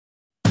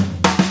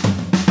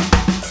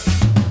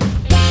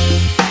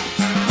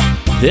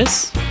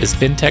This is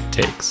FinTech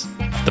Takes,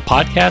 the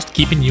podcast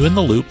keeping you in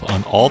the loop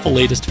on all the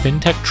latest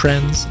FinTech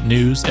trends,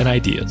 news, and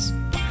ideas.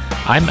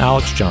 I'm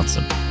Alex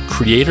Johnson,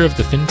 creator of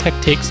the FinTech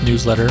Takes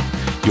newsletter,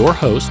 your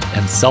host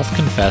and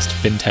self-confessed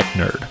FinTech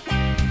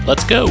nerd.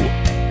 Let's go!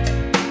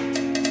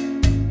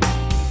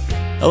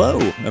 Hello,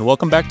 and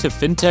welcome back to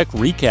FinTech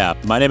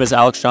Recap. My name is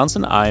Alex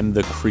Johnson. I'm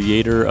the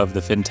creator of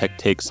the FinTech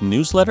Takes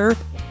newsletter,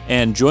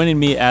 and joining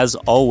me, as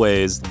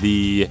always,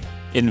 the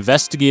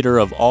investigator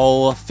of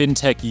all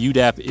FinTech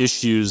UDAP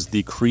issues,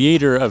 the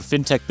creator of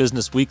FinTech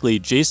Business Weekly,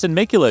 Jason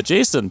Mikula.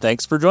 Jason,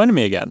 thanks for joining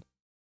me again.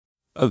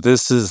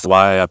 This is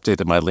why I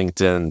updated my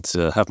LinkedIn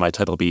to have my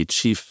title be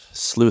Chief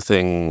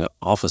Sleuthing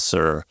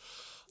Officer.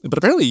 But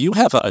apparently you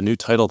have a new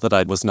title that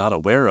I was not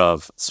aware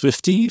of.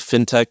 Swifty?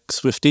 FinTech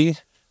Swifty?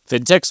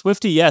 FinTech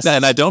Swifty, yes.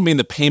 And I don't mean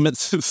the payment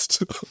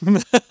system.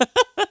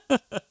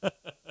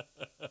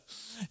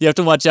 You have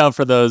to watch out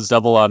for those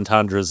double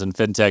entendres in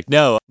FinTech.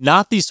 No,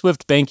 not the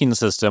Swift banking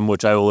system,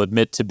 which I will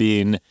admit to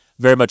being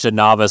very much a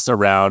novice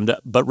around,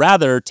 but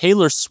rather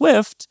Taylor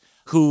Swift,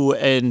 who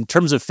in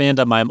terms of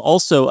fandom, I'm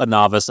also a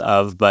novice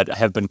of, but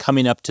have been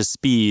coming up to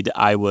speed.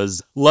 I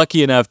was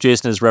lucky enough,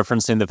 Jason is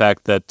referencing the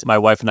fact that my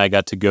wife and I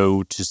got to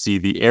go to see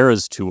the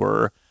Eras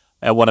Tour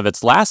at one of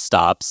its last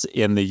stops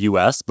in the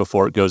U.S.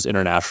 before it goes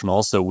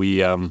international. So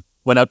we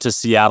went out to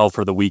Seattle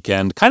for the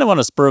weekend, kind of on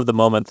a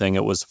spur-of-the-moment thing.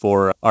 It was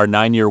for our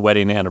 9-year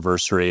wedding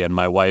anniversary, and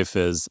my wife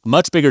is a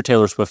much bigger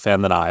Taylor Swift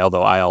fan than I,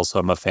 although I also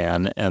am a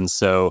fan. And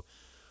so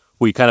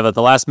we kind of at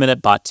the last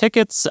minute bought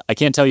tickets. I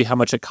can't tell you how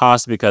much it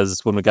cost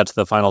because when we got to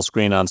the final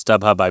screen on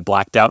StubHub, I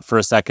blacked out for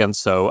a second.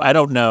 So I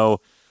don't know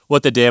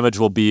what the damage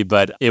will be,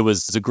 but it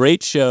was a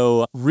great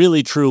show,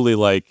 really, truly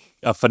like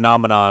a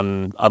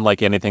phenomenon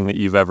unlike anything that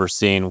you've ever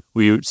seen.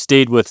 We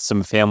stayed with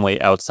some family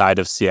outside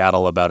of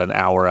Seattle, about an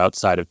hour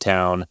outside of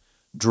town,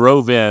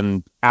 drove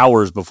in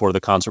hours before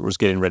the concert was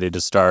getting ready to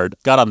start,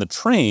 got on the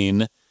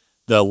train,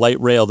 the light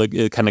rail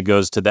that kind of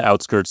goes to the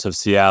outskirts of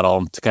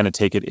Seattle to kind of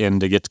take it in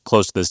to get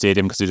close to the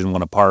stadium because we didn't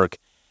want to park.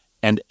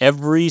 And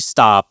every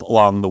stop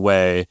along the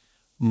way,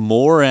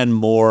 more and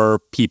more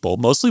people,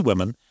 mostly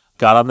women,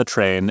 got on the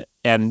train.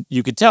 And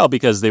you could tell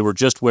because they were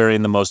just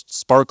wearing the most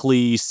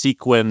sparkly,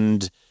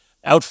 sequined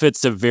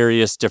outfits of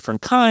various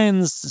different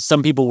kinds.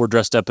 Some people were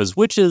dressed up as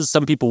witches.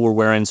 Some people were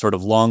wearing sort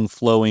of long,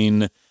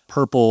 flowing,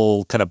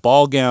 purple kind of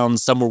ball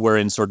gowns. Some were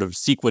wearing sort of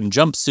sequin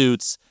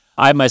jumpsuits.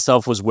 I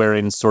myself was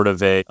wearing sort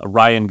of a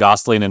Ryan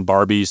Gosling and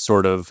Barbie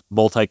sort of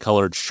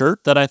multicolored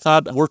shirt that I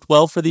thought worked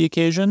well for the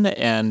occasion.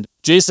 And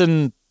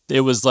Jason,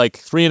 it was like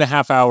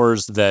 3.5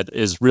 hours that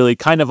is really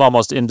kind of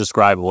almost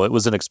indescribable. It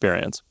was an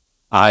experience.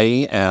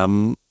 I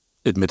am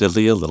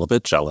admittedly a little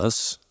bit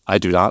jealous. I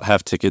do not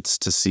have tickets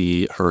to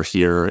see her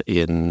here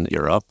in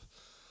Europe.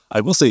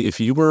 I will say, if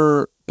you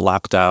were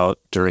blacked out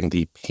during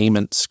the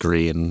payment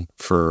screen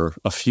for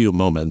a few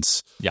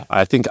moments, yeah,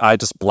 I think I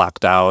just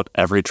blacked out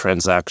every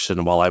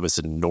transaction while I was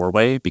in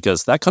Norway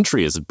because that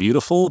country is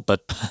beautiful,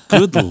 but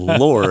good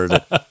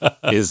Lord,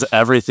 is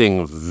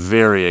everything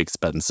very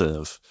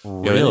expensive.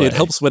 Really? You know, it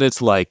helps when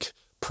it's like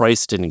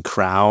priced in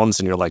crowns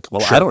and you're like,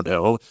 well, Sure. I don't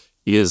know,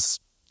 is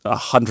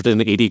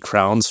 180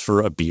 crowns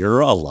for a beer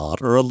a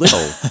lot or a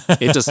little?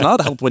 It does not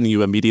help when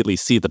you immediately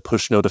see the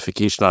push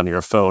notification on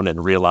your phone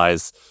and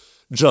realize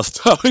just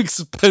how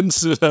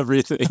expensive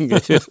everything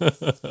is.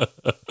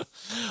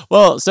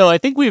 Well, so I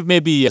think we've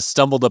maybe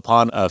stumbled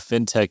upon a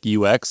FinTech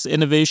UX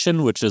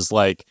innovation, which is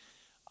like,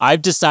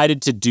 I've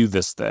decided to do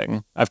this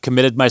thing. I've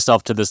committed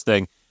myself to this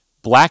thing.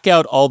 Black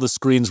out all the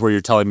screens where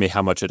you're telling me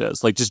how much it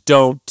is. Like, just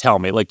don't tell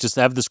me. Like, just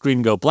have the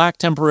screen go black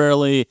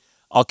temporarily.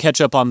 I'll catch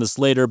up on this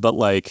later, but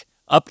like,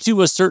 up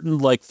to a certain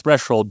like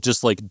threshold,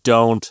 just like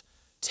don't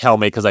tell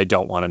me because I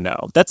don't want to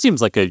know. That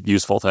seems like a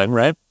useful thing,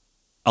 right?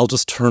 I'll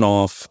just turn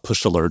off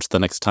push alerts the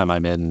next time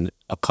I'm in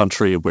a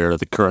country where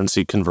the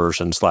currency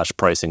conversion /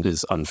 pricing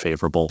is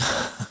unfavorable.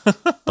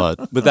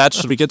 But with that,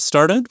 should we get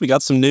started? We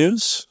got some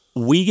news.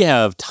 We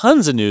have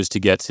tons of news to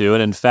get to.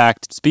 And in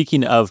fact,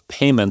 speaking of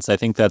payments, I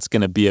think that's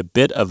going to be a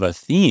bit of a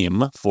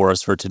theme for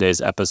us for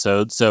today's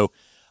episode. So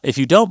if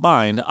you don't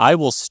mind, I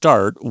will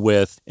start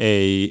with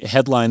a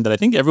headline that I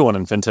think everyone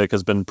in FinTech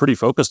has been pretty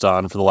focused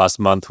on for the last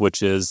month,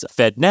 which is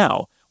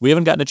FedNow. We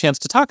haven't gotten a chance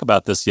to talk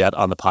about this yet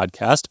on the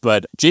podcast,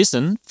 but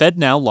Jason,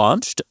 FedNow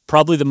launched,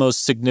 probably the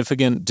most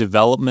significant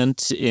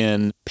development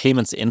in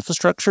payments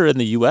infrastructure in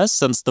the U.S.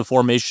 since the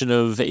formation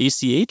of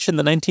ACH in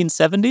the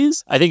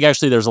 1970s. I think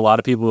actually there's a lot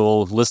of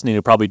people listening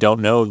who probably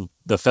don't know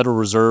the Federal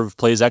Reserve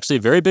plays actually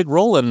a very big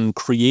role in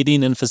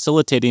creating and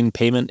facilitating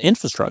payment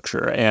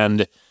infrastructure.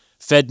 And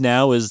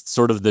FedNow is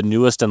sort of the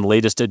newest and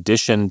latest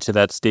addition to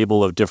that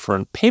stable of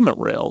different payment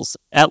rails.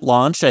 At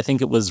launch, I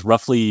think it was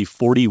roughly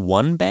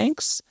 41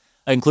 banks,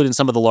 including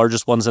some of the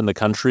largest ones in the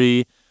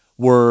country,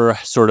 were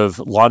sort of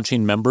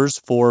launching members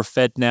for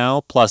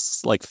FedNow,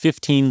 plus like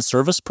 15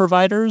 service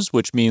providers,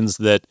 which means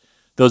that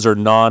those are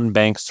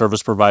non-bank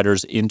service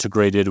providers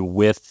integrated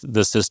with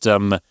the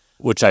system,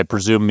 which I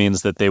presume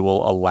means that they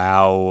will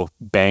allow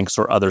banks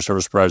or other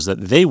service providers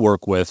that they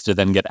work with to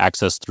then get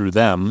access through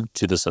them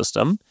to the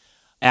system.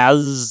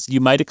 as you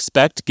might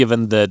expect,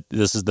 given that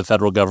this is the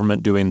federal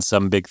government doing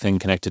some big thing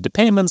connected to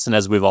payments, and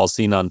as we've all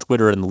seen on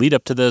Twitter in the lead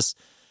up to this,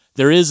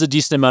 there is a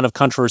decent amount of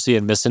controversy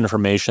and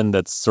misinformation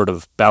that's sort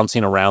of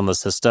bouncing around the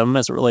system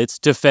as it relates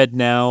to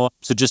FedNow.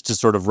 So just to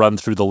sort of run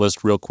through the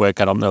list real quick,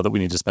 I don't know that we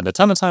need to spend a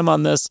ton of time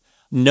on this.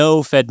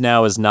 No,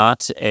 FedNow is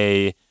not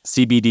a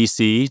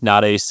CBDC,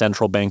 not a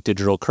central bank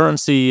digital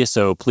currency.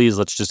 So please,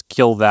 let's just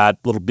kill that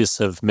little bit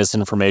of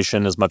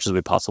misinformation as much as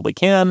we possibly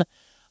can.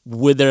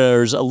 Where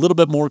there's a little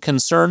bit more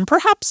concern,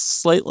 perhaps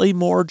slightly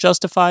more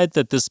justified,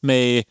 that this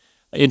may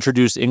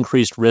introduce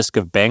increased risk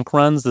of bank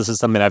runs. This is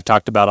something I've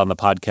talked about on the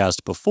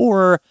podcast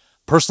before.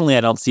 Personally,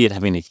 I don't see it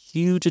having a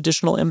huge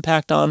additional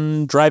impact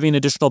on driving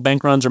additional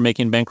bank runs or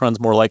making bank runs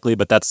more likely,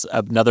 but that's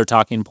another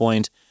talking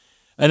point.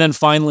 And then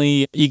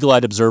finally,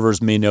 eagle-eyed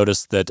observers may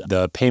notice that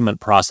the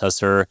payment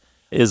processor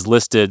is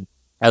listed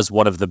as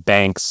one of the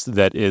banks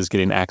that is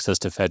getting access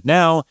to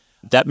FedNow.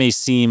 That may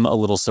seem a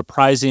little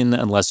surprising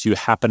unless you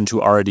happen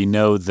to already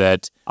know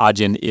that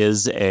Adyen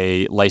is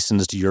a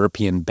licensed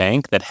European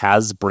bank that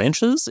has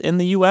branches in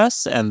the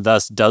US and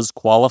thus does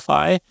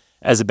qualify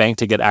as a bank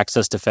to get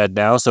access to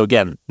FedNow. So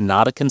again,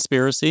 not a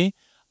conspiracy.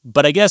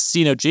 But I guess,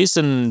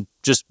 Jason,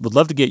 just would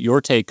love to get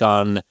your take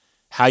on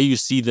how you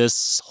see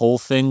this whole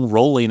thing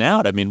rolling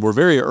out. I mean, we're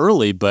very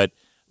early, but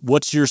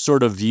what's your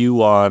sort of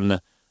view on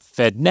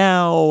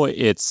FedNow,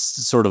 its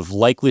sort of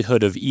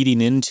likelihood of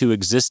eating into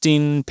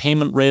existing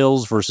payment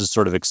rails versus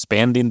sort of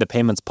expanding the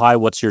payments pie?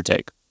 What's your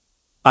take?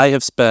 I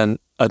have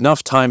spent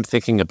enough time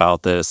thinking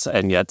about this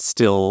and yet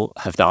still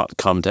have not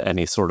come to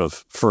any sort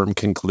of firm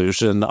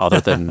conclusion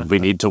other than we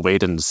need to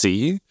wait and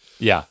see.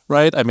 Yeah.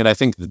 Right? I mean, I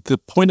think the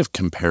point of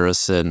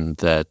comparison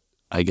that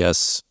I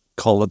guess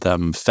call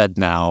them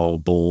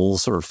FedNow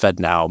bulls or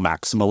FedNow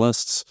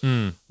maximalists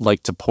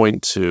like to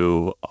point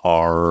to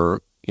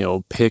are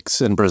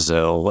Pix in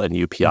Brazil and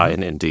UPI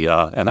in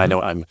India. And I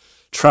know I'm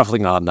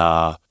traveling on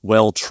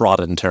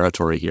well-trodden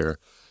territory here.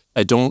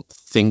 I don't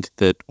think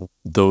that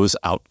those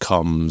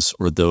outcomes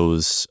or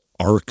those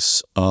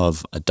arcs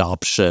of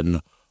adoption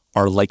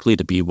are likely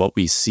to be what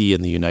we see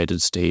in the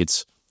United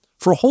States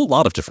for a whole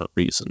lot of different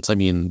reasons. I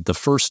mean, the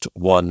first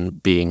one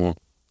being,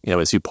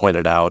 as you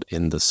pointed out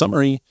in the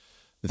summary,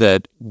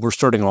 that we're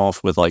starting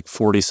off with like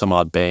 40 some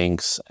odd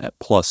banks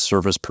plus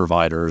service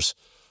providers.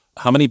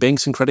 How many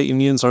banks and credit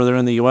unions are there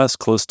in the U.S.?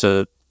 Close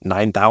to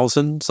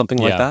 9,000, something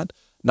like that.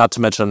 Not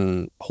to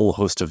mention a whole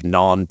host of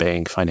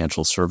non-bank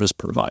financial service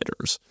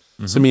providers.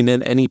 So, I mean,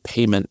 in any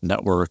payment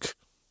network,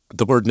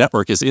 the word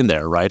network is in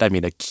there, right? I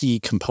mean, a key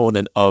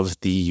component of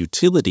the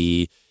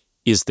utility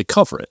is the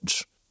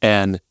coverage.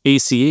 And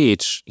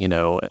ACH,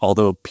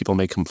 although people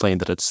may complain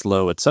that it's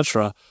slow, et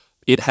cetera,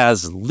 it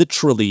has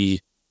literally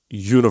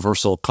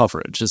universal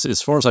coverage.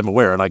 As far as I'm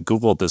aware, and I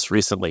Googled this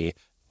recently,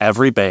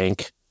 every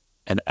bank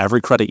and every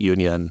credit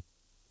union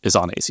is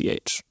on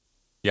ACH.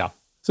 Yeah.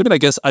 So, I mean, I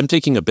guess I'm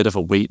taking a bit of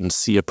a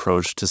wait-and-see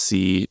approach to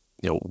see,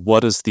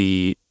 what does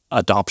the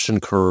adoption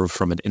curve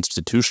from an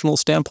institutional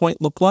standpoint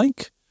look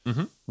like?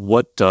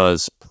 What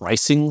does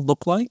pricing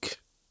look like?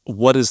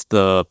 What is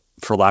the,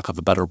 for lack of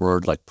a better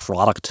word, like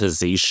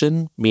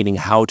productization, meaning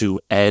how do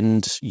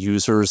end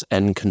users,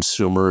 end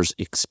consumers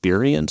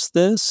experience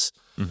this?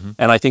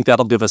 And I think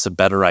that'll give us a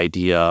better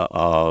idea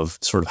of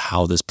sort of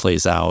how this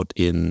plays out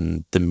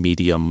in the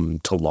medium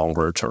to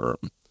longer term.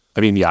 I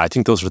mean, yeah, I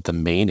think those are the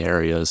main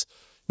areas.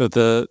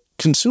 The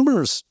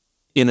consumers,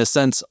 in a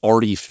sense,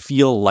 already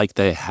feel like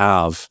they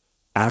have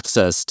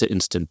access to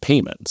instant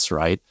payments,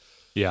 right?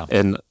 Yeah.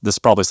 And this is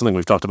probably something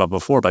we've talked about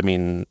before, but I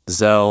mean,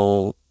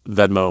 Zelle,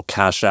 Venmo,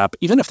 Cash App,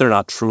 even if they're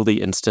not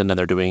truly instant and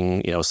they're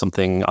doing,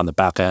 something on the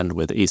back end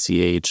with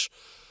ACH,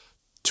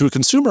 to a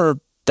consumer,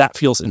 that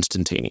feels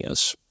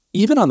instantaneous.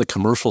 Even on the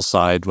commercial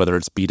side, whether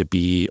it's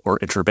B2B or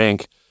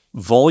interbank,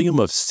 volume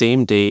of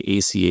same-day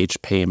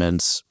ACH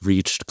payments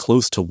reached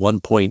close to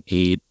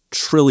 1.8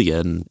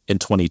 trillion in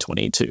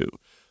 2022.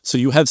 So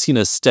you have seen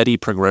a steady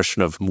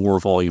progression of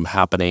more volume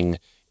happening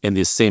in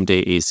this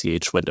same-day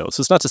ACH window. So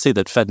it's not to say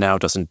that FedNow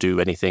doesn't do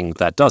anything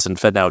that doesn't.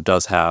 FedNow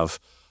does have,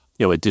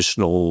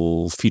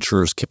 additional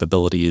features,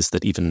 capabilities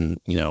that even,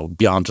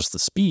 beyond just the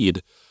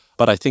speed.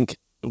 But I think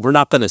we're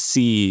not going to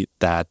see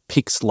that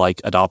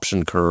Pix-like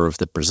adoption curve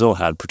that Brazil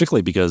had,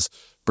 particularly because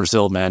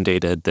Brazil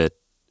mandated that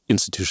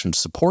institutions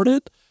support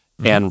it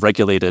and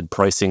regulated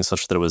pricing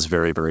such that it was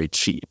very, very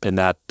cheap. And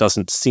that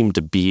doesn't seem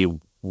to be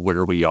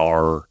where we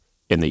are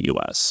in the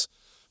U.S.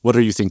 What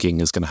are you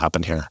thinking is going to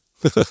happen here?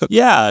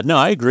 Yeah, no,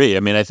 I agree. I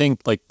mean, I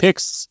think like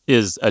Pix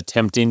is a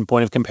tempting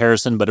point of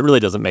comparison, but it really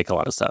doesn't make a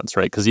lot of sense,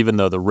 right? Because even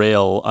though the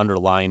rail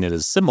underlying it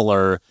is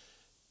similar,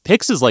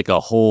 Pix is like a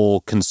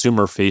whole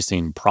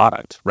consumer-facing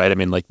product, right? I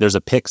mean, like there's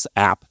a Pix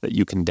app that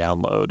you can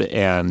download,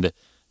 and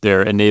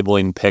they're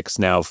enabling Pix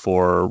now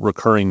for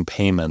recurring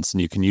payments,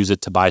 and you can use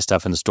it to buy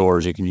stuff in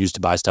stores. You can use it to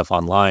buy stuff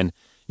online.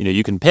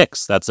 You can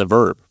Pix. That's a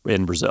verb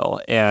in Brazil.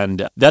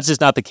 And that's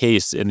just not the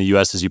case in the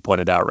U.S., as you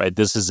pointed out, right?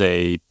 This is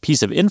a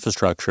piece of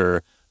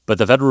infrastructure, but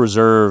the Federal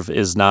Reserve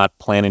is not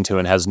planning to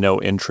and has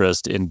no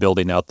interest in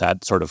building out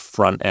that sort of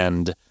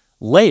front-end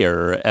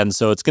layer. And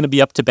so it's going to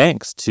be up to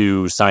banks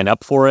to sign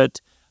up for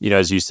it.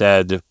 As you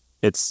said,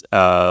 it's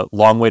a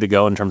long way to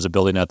go in terms of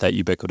building out that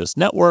ubiquitous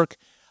network.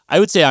 I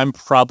would say I'm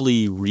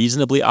probably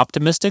reasonably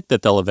optimistic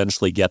that they'll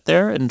eventually get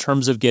there in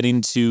terms of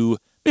getting to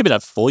maybe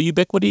not full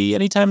ubiquity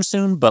anytime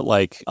soon, but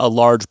like a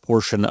large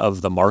portion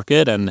of the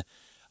market. And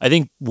I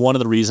think one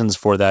of the reasons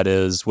for that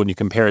is when you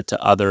compare it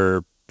to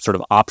other sort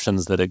of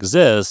options that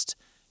exist,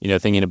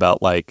 thinking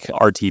about like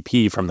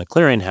RTP from the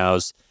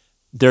clearinghouse,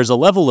 there's a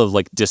level of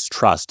like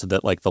distrust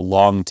that like the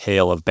long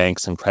tail of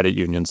banks and credit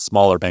unions,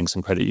 smaller banks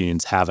and credit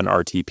unions have in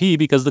RTP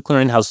because the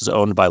clearinghouse is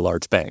owned by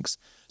large banks.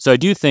 So I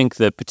do think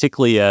that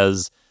particularly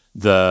as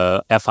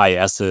the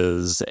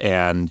FISs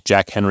and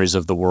Jack Henrys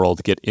of the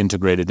world get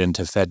integrated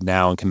into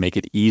FedNow and can make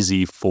it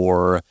easy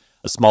for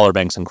smaller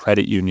banks and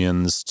credit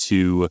unions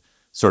to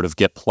sort of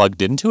get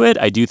plugged into it,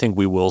 I do think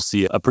we will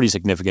see a pretty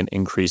significant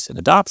increase in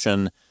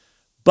adoption.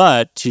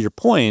 But to your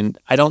point,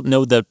 I don't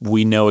know that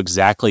we know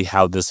exactly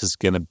how this is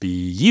going to be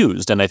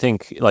used. And I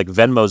think like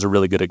Venmo is a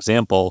really good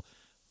example.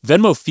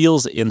 Venmo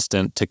feels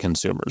instant to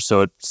consumers.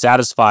 So it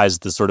satisfies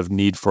the sort of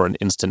need for an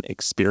instant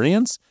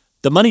experience.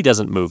 The money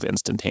doesn't move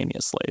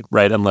instantaneously,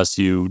 right? Unless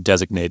you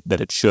designate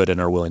that it should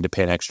and are willing to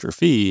pay an extra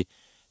fee.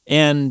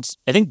 And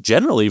I think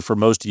generally for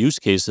most use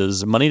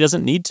cases, money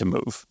doesn't need to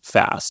move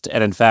fast.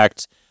 And in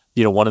fact,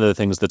 one of the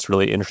things that's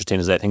really interesting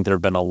is I think there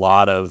have been a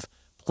lot of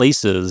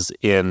places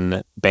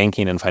in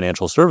banking and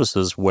financial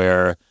services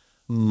where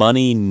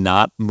money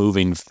not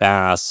moving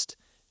fast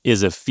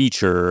is a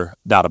feature,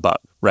 not a bug,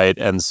 right?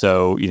 And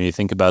so, you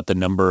think about the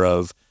number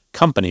of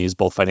companies,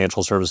 both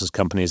financial services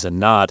companies and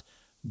not,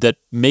 that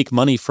make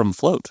money from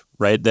float,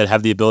 right? That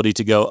have the ability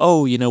to go,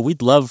 oh,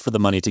 we'd love for the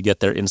money to get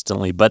there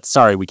instantly, but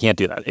sorry, we can't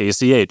do that.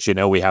 ACH,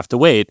 we have to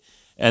wait.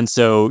 And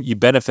so you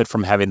benefit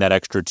from having that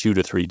extra 2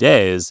 to 3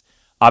 days.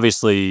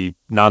 Obviously,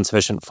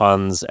 non-sufficient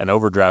funds and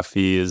overdraft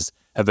fees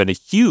have been a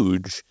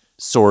huge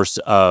source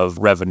of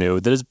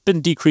revenue that has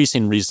been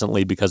decreasing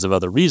recently because of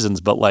other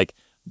reasons. But like,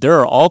 there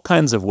are all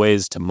kinds of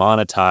ways to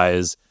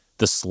monetize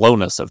the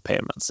slowness of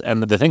payments.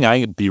 And the thing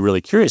I'd be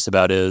really curious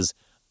about is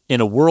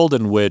in a world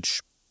in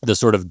which the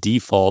sort of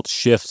default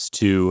shifts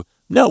to,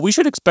 no, we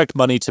should expect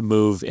money to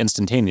move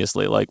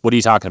instantaneously. Like, what are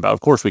you talking about? Of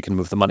course we can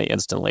move the money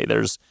instantly.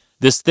 There's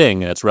this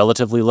thing and it's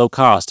relatively low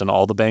cost and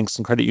all the banks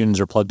and credit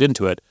unions are plugged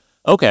into it.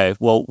 Okay,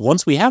 well,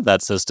 once we have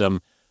that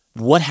system,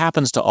 what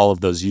happens to all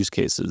of those use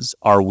cases?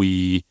 Are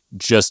we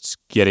just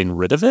getting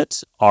rid of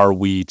it? Are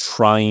we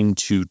trying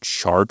to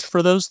charge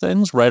for those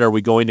things, right? Are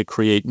we going to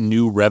create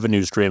new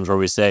revenue streams where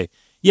we say,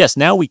 yes,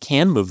 now we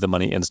can move the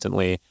money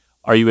instantly.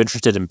 Are you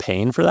interested in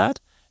paying for that?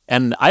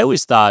 And I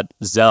always thought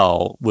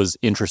Zelle was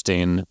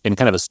interesting in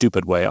kind of a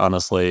stupid way,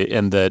 honestly,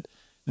 in that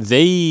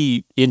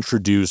they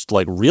introduced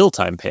like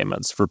real-time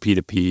payments for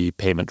P2P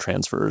payment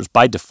transfers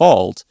by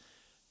default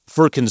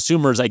for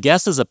consumers, I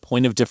guess, as a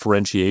point of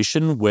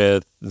differentiation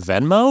with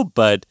Venmo.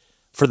 But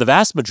for the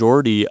vast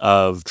majority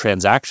of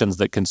transactions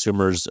that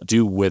consumers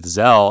do with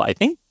Zelle, I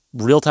think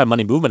real-time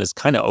money movement is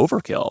kind of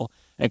overkill.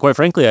 And quite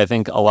frankly, I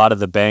think a lot of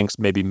the banks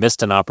maybe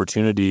missed an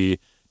opportunity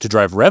to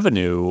drive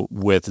revenue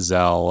with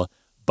Zelle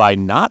by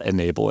not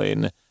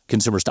enabling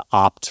consumers to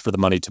opt for the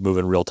money to move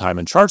in real time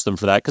and charge them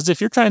for that. Because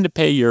if you're trying to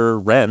pay your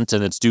rent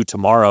and it's due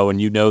tomorrow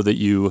and you know that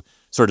you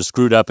sort of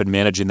screwed up in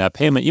managing that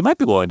payment, you might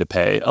be willing to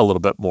pay a little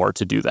bit more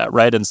to do that,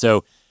 right? And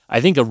so I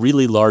think a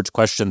really large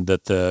question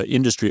that the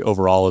industry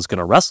overall is going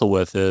to wrestle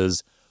with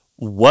is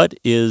what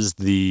is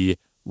the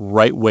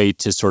right way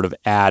to sort of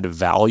add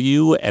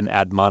value and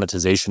add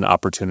monetization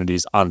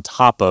opportunities on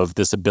top of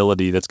this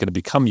ability that's going to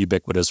become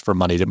ubiquitous for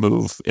money to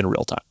move in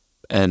real time.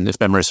 And if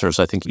memory serves,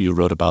 I think you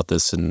wrote about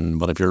this in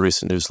one of your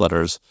recent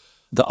newsletters,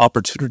 the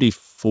opportunity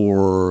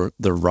for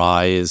the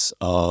rise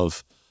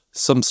of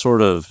some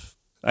sort of,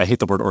 I hate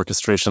the word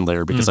orchestration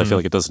layer because I feel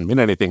like it doesn't mean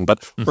anything,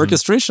 but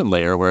orchestration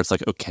layer where it's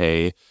like,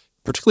 okay,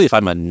 particularly if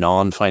I'm a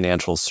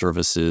non-financial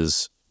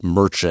services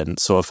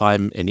merchant, so if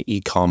I'm an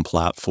e-com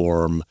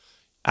platform,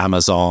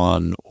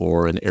 Amazon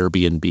or an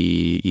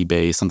Airbnb,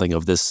 eBay, something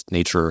of this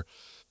nature,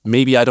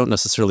 maybe I don't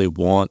necessarily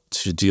want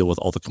to deal with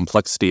all the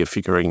complexity of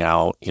figuring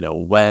out,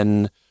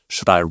 when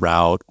should I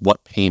route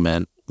what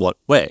payment, what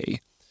way.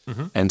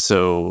 And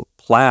so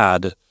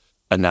Plaid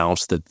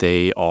announced that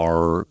they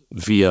are,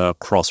 via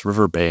Cross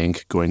River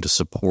Bank, going to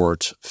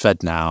support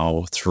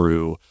FedNow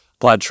through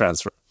Plaid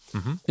transfer.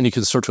 And you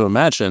can start to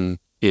imagine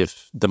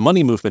if the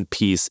money movement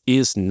piece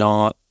is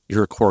not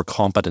your core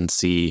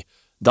competency,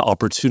 the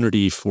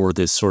opportunity for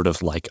this sort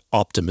of like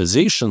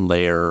optimization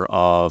layer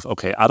of,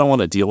 okay, I don't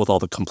want to deal with all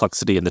the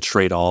complexity and the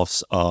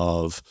trade-offs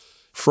of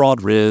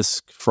fraud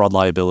risk, fraud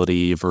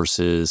liability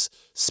versus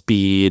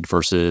speed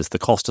versus the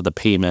cost of the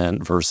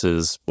payment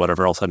versus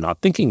whatever else I'm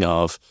not thinking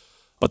of.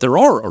 But there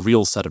are a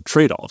real set of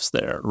trade-offs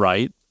there,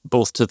 right?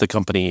 Both to the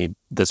company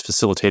that's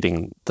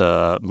facilitating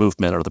the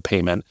movement or the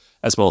payment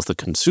as well as the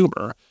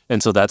consumer.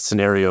 And so that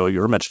scenario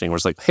you're mentioning where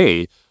it's like,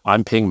 hey,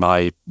 I'm paying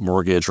my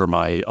mortgage or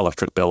my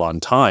electric bill on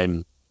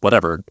time,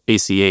 whatever,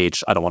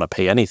 ACH, I don't want to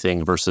pay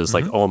anything versus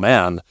like, oh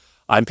man,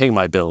 I'm paying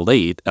my bill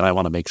late and I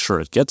want to make sure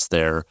it gets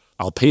there.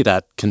 I'll pay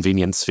that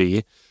convenience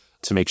fee.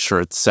 to make sure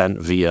it's sent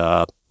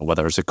via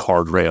whether it's a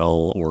card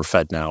rail or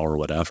FedNow or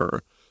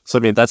whatever. So,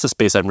 I mean, that's a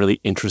space I'm really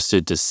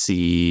interested to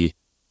see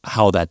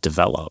how that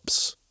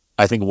develops.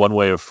 I think one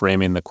way of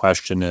framing the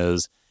question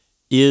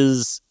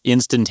is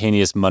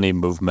instantaneous money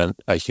movement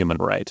a human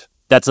right?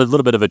 That's a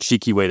little bit of a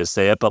cheeky way to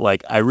say it, but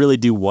like, I really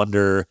do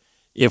wonder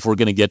if we're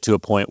going to get to a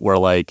point where,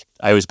 like,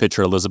 I always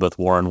picture Elizabeth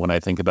Warren when I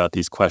think about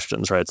these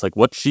questions, right? It's like,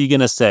 what's she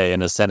going to say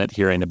in a Senate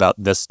hearing about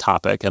this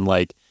topic? And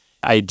like,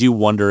 I do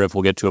wonder if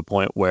we'll get to a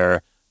point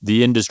where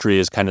the industry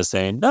is kind of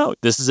saying, no,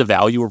 this is a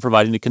value we're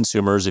providing to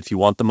consumers. If you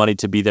want the money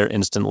to be there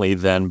instantly,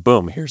 then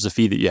boom, here's a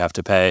fee that you have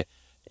to pay.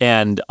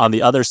 And on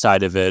the other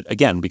side of it,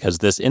 again, because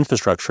this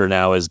infrastructure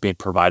now is being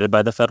provided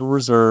by the Federal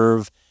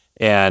Reserve,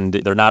 and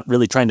they're not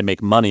really trying to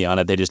make money on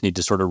it. They just need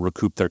to sort of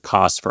recoup their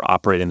costs for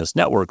operating this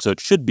network. So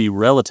it should be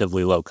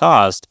relatively low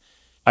cost.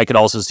 I could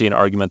also see an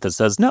argument that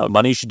says, no,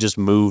 money should just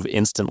move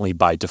instantly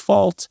by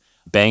default.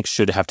 Banks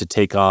should have to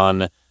take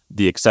on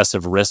the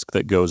excessive risk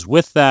that goes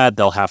with that.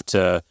 They'll have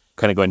to,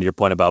 kind of going to your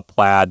point about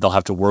Plaid, they'll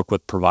have to work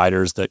with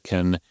providers that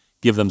can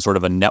give them sort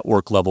of a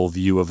network level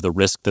view of the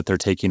risk that they're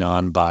taking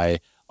on by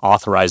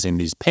authorizing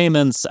these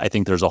payments. I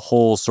think there's a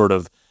whole sort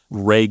of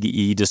Reg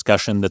E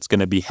discussion that's going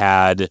to be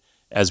had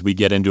as we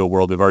get into a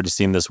world. We've already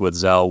seen this with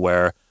Zelle,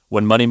 where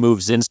when money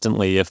moves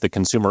instantly, if the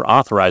consumer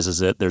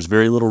authorizes it, there's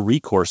very little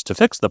recourse to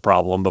fix the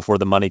problem before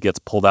the money gets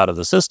pulled out of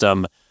the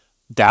system.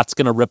 That's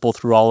going to ripple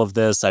through all of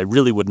this. I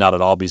really would not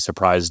at all be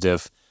surprised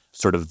if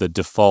sort of the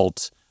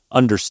default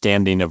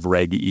understanding of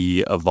Reg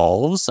E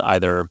evolves,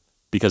 either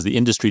because the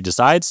industry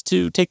decides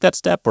to take that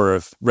step or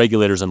if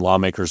regulators and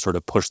lawmakers sort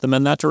of push them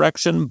in that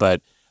direction.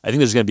 But I think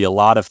there's going to be a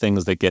lot of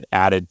things that get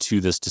added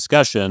to this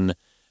discussion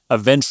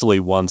eventually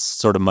once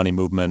sort of money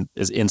movement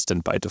is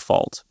instant by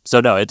default.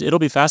 So no, it'll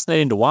be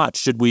fascinating to watch.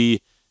 Should we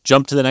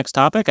jump to the next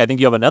topic? I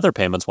think you have another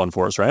payments one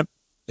for us, right?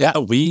 Yeah,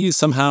 we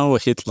somehow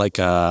hit like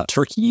a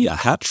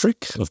hat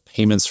trick of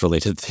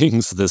payments-related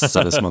things this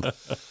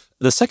month.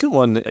 The second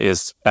one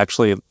is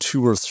actually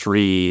 2 or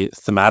 3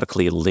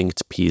 thematically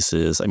linked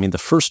pieces. I mean, the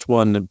first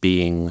one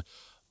being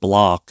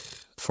Block,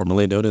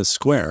 formerly known as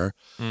Square,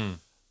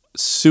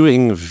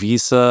 suing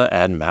Visa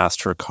and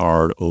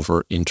MasterCard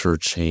over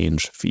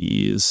interchange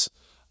fees.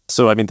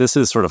 So, I mean, this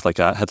is sort of like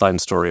a headline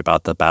story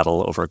about the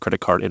battle over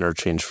credit card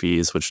interchange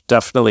fees, which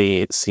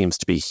definitely seems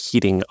to be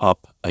heating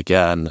up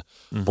again.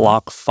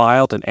 Block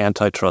filed an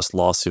antitrust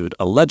lawsuit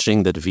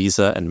alleging that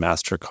Visa and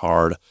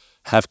MasterCard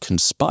have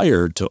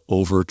conspired to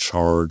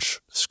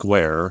overcharge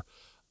Square,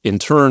 in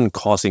turn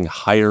causing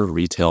higher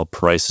retail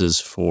prices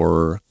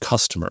for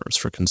customers,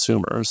 for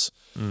consumers.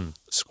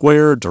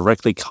 Square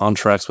directly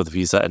contracts with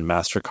Visa and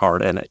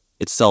MasterCard and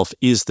itself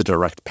is the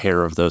direct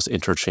payer of those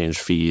interchange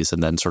fees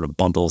and then sort of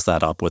bundles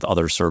that up with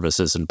other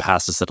services and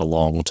passes it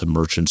along to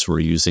merchants who are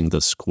using the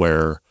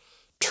Square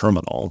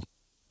terminal.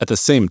 At the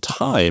same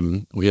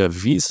time, we have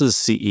Visa's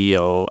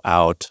CEO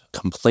out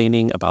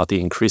complaining about the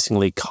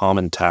increasingly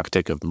common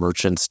tactic of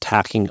merchants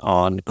tacking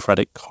on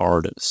credit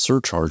card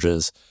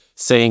surcharges,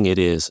 saying it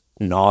is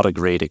not a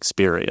great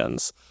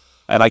experience.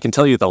 And I can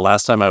tell you the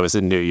last time I was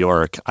in New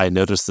York, I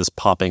noticed this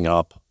popping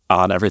up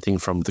on everything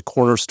from the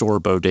corner store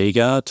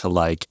bodega to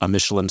like a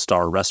Michelin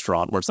star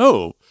restaurant where it's,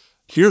 oh,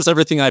 here's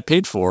everything I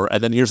paid for.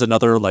 And then here's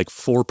another like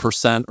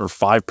 4% or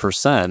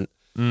 5%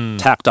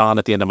 tacked on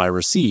at the end of my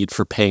receipt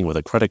for paying with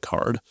a credit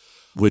card,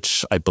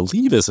 which I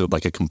believe is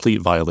like a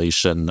complete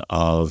violation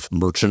of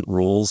merchant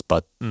rules,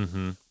 but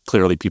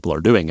clearly people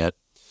are doing it.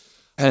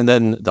 And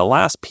then the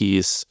last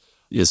piece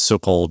is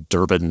so-called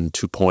Durbin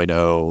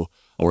 2.0,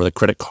 or the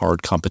Credit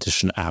Card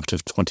Competition Act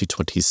of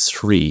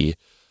 2023,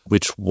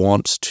 which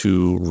wants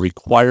to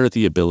require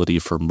the ability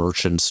for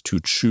merchants to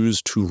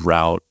choose to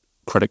route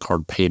credit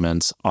card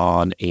payments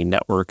on a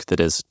network that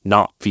is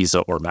not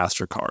Visa or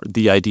MasterCard.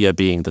 The idea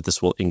being that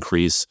this will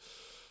increase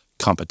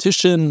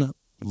competition,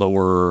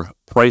 lower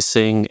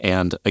pricing,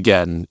 and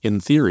again, in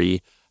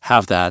theory,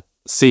 have that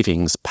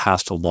savings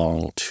passed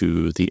along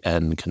to the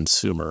end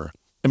consumer.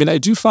 I mean, I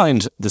do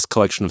find this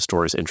collection of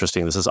stories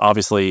interesting. This is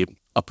obviously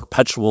a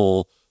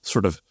perpetual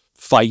sort of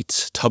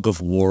fight, tug of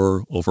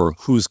war over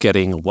who's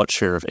getting what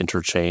share of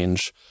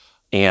interchange,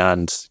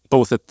 and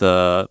both at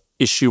the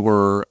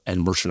issuer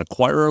and merchant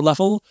acquirer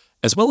level,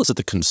 as well as at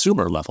the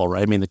consumer level,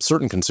 right? I mean,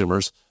 certain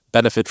consumers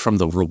benefit from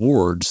the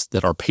rewards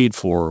that are paid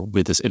for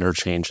with this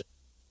interchange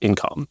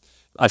income.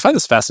 I find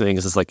this fascinating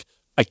because it's like,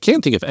 I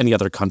can't think of any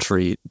other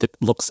country that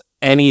looks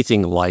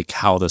anything like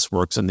how this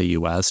works in the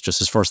US,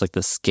 just as far as like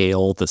the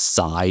scale, the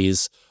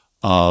size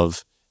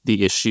of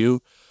the issue.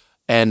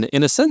 And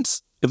in a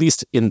sense, at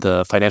least in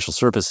the financial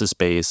services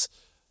space,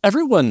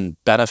 everyone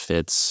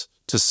benefits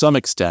to some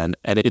extent,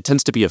 and it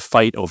tends to be a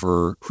fight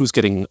over who's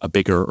getting a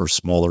bigger or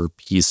smaller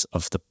piece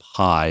of the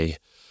pie.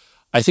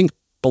 I think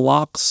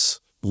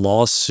Block's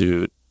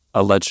lawsuit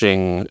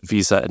alleging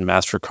Visa and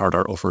MasterCard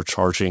are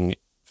overcharging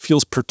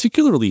feels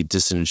particularly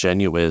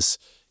disingenuous,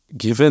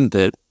 given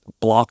that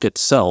Block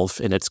itself,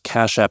 in its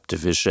Cash App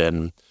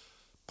division,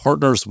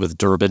 partners with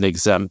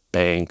Durbin-exempt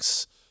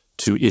banks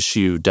to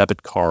issue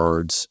debit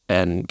cards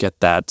and get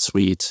that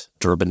sweet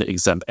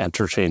Durbin-exempt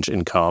interchange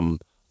income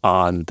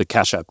on the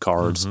Cash App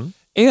cards. Mm-hmm.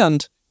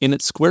 And in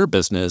its Square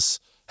business,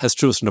 has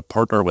chosen to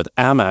partner with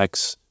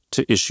Amex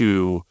to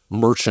issue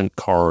merchant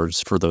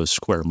cards for those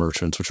Square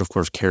merchants, which of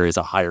course carries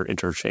a higher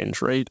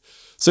interchange rate.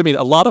 So, I mean,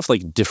 a lot of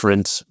like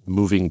different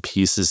moving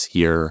pieces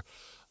here.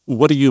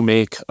 What do you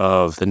make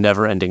of the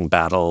never-ending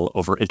battle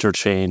over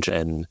interchange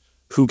and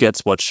who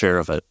gets what share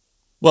of it?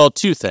 Well,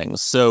 two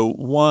things. So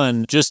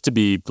one, just to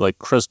be like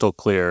crystal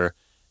clear,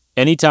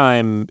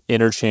 anytime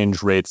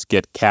interchange rates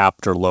get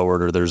capped or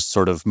lowered or there's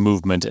sort of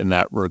movement in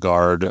that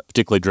regard,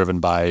 particularly driven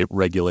by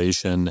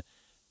regulation,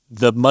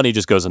 the money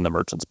just goes in the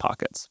merchants'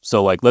 pockets.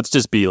 So like, let's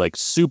just be like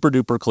super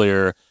duper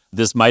clear.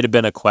 This might have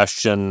been a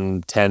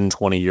question 10,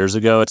 20 years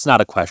ago. It's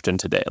not a question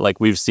today. Like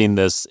we've seen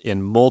this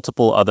in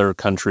multiple other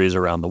countries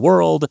around the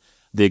world.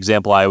 The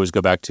example I always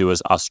go back to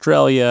is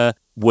Australia.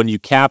 When you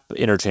cap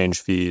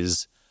interchange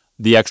fees,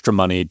 the extra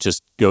money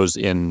just goes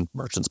in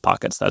merchants'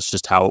 pockets. That's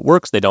just how it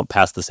works. They don't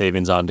pass the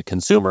savings on to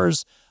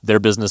consumers. Their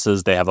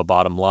businesses, they have a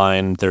bottom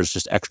line. There's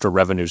just extra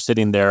revenue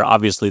sitting there.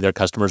 Obviously, their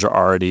customers are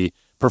already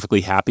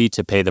perfectly happy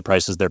to pay the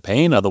prices they're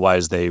paying.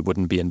 Otherwise, they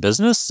wouldn't be in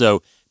business.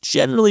 So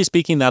generally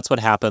speaking, that's what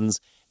happens.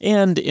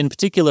 And in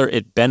particular,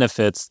 it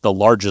benefits the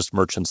largest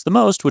merchants the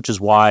most, which is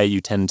why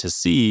you tend to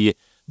see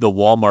the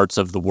Walmarts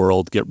of the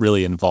world get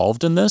really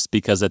involved in this,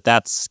 because at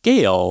that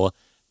scale,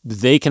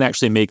 they can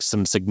actually make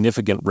some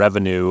significant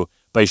revenue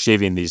by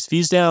shaving these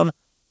fees down.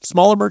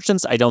 Smaller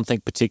merchants, I don't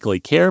think particularly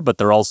care, but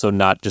they're also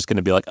not just going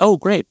to be like, oh,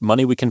 great,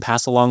 money we can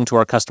pass along to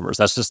our customers.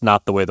 That's just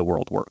not the way the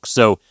world works.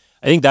 So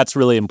I think that's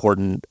really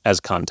important as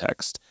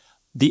context.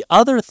 The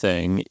other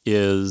thing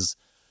is,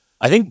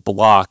 I think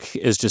Block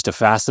is just a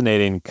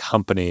fascinating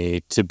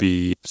company to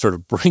be sort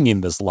of bringing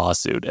this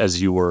lawsuit,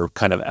 as you were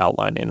kind of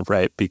outlining,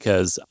 right?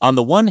 Because on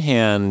the one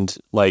hand,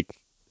 like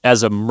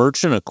as a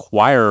merchant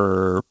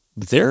acquirer,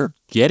 they're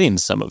getting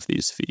some of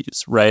these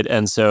fees, right?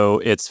 And so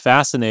it's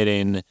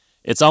fascinating.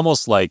 It's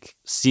almost like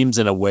seems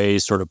in a way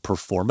sort of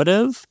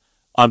performative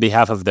on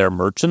behalf of their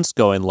merchants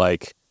going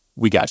like,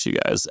 we got you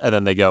guys. And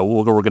then they go,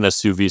 well, we're going to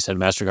sue Visa and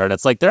MasterCard. And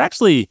it's like, they're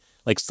actually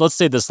like, so let's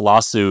say this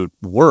lawsuit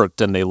worked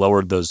and they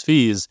lowered those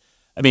fees.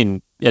 I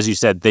mean, as you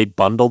said, they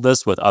bundled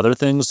this with other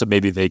things, so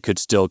maybe they could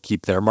still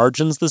keep their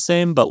margins the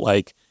same. But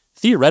like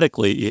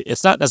theoretically,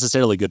 it's not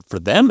necessarily good for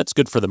them. It's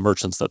good for the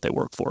merchants that they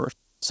work for.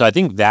 So I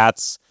think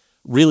that's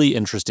really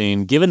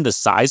interesting. Given the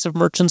size of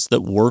merchants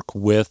that work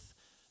with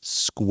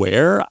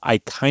Square, I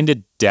kind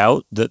of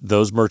doubt that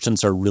those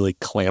merchants are really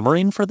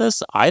clamoring for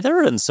this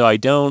either. And so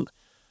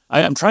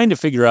I'm trying to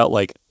figure out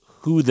like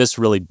who this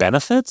really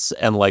benefits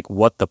and like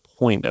what the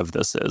point of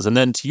this is. And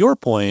then to your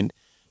point,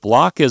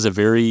 Block is a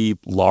very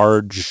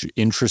large,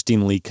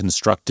 interestingly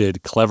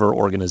constructed, clever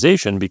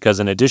organization because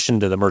in addition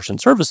to the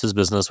merchant services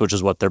business, which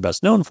is what they're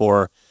best known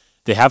for,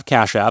 they have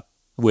Cash App,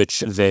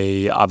 which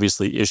they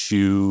obviously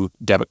issue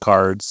debit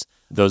cards.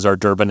 Those are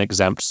Durbin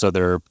exempt, so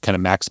they're kind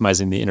of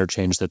maximizing the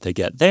interchange that they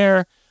get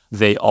there.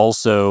 They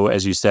also,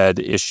 as you said,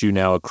 issue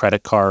now a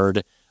credit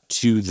card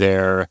to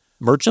their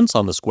merchants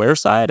on the Square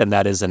side, and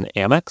that is an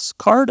Amex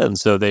card. And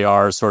so they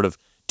are sort of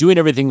doing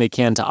everything they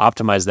can to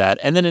optimize that.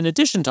 And then in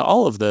addition to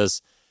all of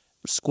this,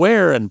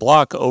 Square and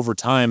Block over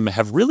time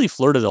have really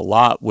flirted a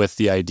lot with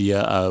the idea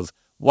of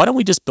why don't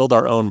we just build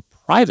our own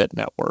private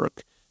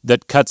network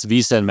that cuts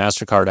Visa and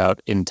MasterCard out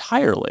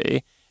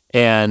entirely,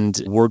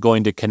 and we're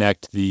going to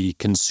connect the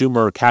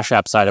consumer Cash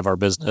App side of our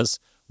business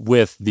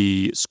with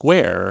the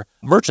Square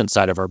merchant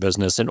side of our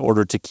business in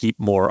order to keep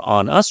more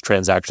on us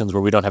transactions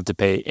where we don't have to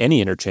pay any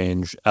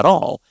interchange at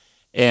all.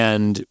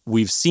 And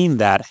we've seen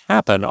that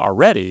happen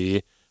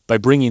already by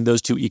bringing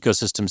those two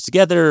ecosystems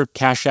together.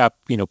 Cash App,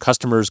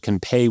 customers can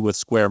pay with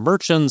Square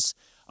merchants.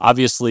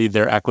 Obviously,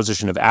 their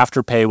acquisition of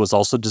Afterpay was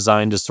also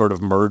designed to sort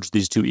of merge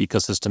these two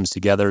ecosystems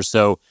together.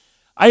 So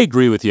I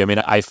agree with you. I mean,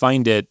 I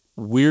find it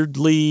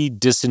weirdly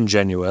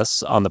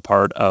disingenuous on the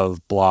part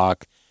of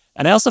Block.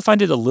 And I also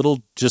find it a little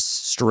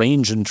just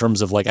strange in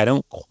terms of like, I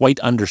don't quite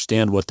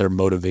understand what their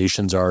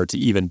motivations are to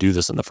even do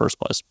this in the first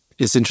place.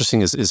 It's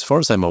interesting, as far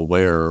as I'm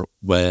aware,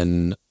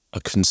 when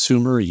a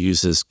consumer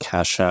uses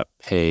Cash App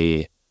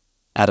Pay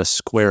at a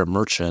Square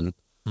merchant,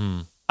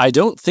 I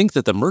don't think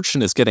that the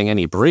merchant is getting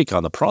any break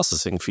on the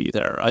processing fee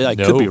there. I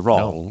could be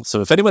wrong. No. So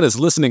if anyone is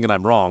listening and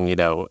I'm wrong,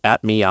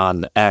 at me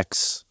on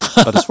X.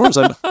 But as far as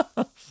I'm...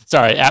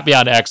 Sorry, at me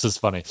on X is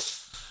funny.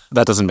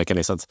 That doesn't make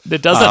any sense.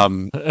 It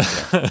doesn't.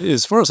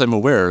 As far as I'm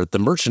aware, the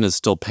merchant is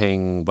still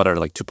paying,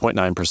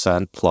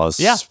 2.9%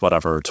 plus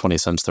whatever, 20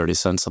 cents, 30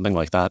 cents, something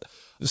like that.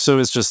 So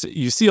it's just,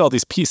 you see all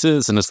these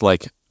pieces and it's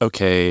like,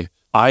 okay,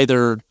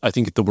 either, I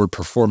think the word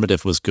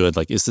performative was good.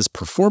 Like, is this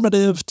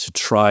performative to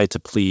try to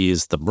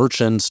please the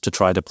merchants, to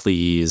try to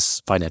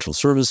please financial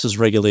services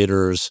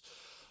regulators?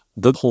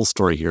 The whole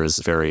story here is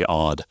very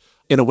odd.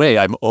 In a way,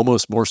 I'm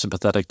almost more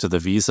sympathetic to the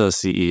Visa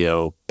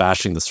CEO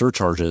bashing the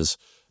surcharges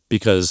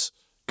because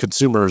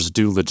consumers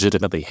do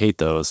legitimately hate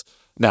those.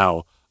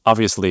 Now,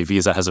 obviously,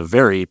 Visa has a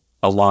very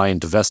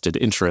aligned vested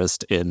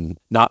interest in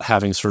not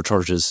having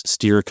surcharges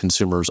steer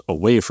consumers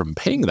away from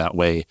paying that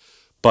way,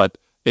 but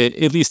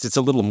at least it's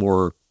a little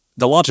more,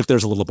 the logic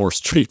there's a little more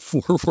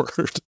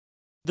straightforward.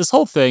 This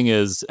whole thing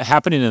is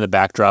happening in the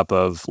backdrop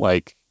of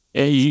like,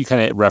 you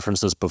kind of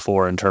referenced this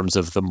before in terms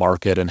of the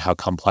market and how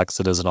complex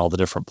it is and all the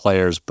different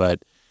players.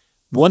 But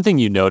one thing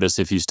you notice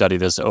if you study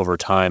this over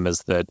time is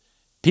that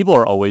people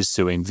are always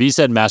suing.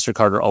 Visa and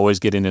MasterCard are always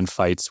getting in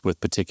fights with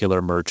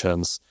particular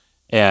merchants.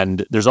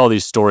 And there's all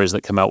these stories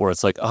that come out where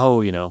it's like,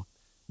 oh,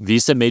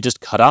 Visa may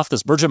just cut off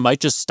this merchant, might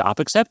just stop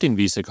accepting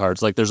Visa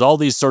cards. Like there's all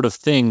these sort of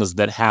things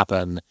that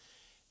happen.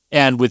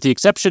 And with the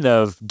exception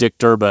of Dick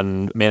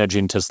Durbin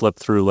managing to slip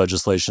through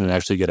legislation and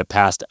actually get it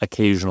passed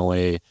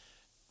occasionally,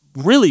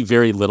 really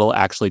very little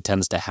actually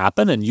tends to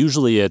happen. And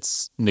usually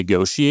it's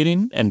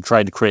negotiating and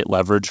trying to create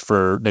leverage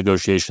for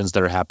negotiations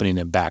that are happening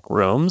in back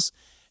rooms.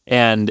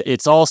 And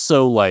it's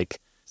also like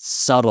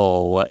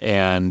subtle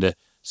and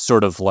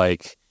sort of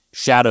like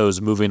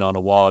shadows moving on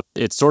a wall.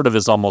 It sort of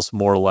is almost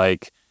more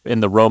like in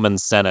the Roman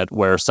Senate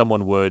where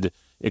someone would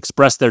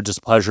express their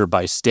displeasure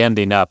by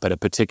standing up at a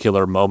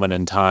particular moment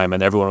in time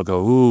and everyone would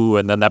go, ooh,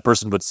 and then that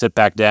person would sit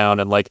back down.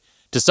 And like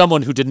to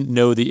someone who didn't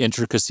know the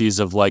intricacies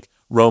of like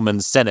Roman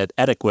Senate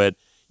etiquette,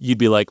 you'd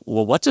be like,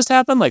 well, what just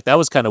happened? Like that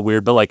was kind of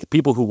weird. But like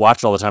people who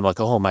watch all the time, like,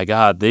 oh my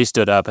God, they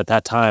stood up at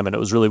that time and it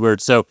was really weird.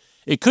 So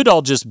it could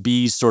all just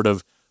be sort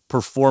of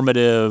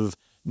performative,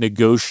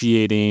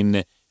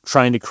 negotiating,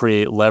 trying to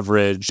create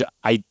leverage.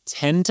 I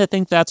tend to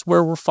think that's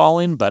where we're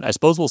falling, but I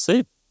suppose we'll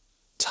see.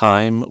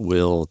 Time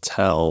will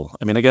tell.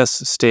 I mean, I guess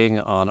staying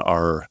on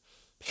our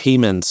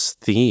payments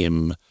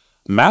theme,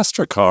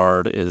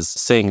 MasterCard is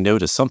saying no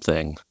to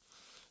something.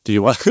 Do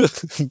you want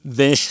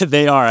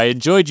They are. I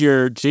enjoyed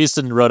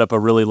Jason wrote up a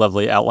really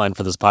lovely outline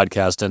for this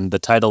podcast, and the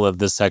title of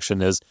this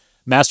section is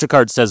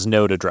MasterCard Says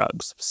No to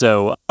Drugs.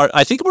 So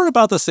I think we're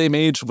about the same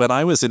age. When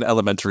I was in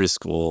elementary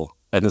school,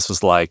 and this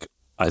was like,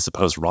 I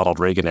suppose, Ronald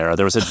Reagan era,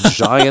 there was a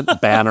giant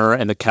banner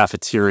in the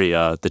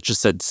cafeteria that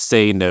just said,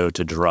 say no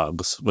to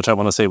drugs, which I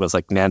want to say was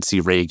like Nancy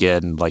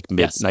Reagan, like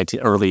late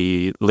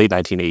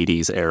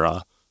 1980s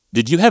era.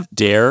 Did you have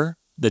DARE,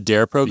 the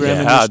DARE program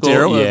in your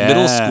school? DARE,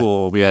 middle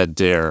school, we had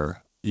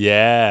DARE.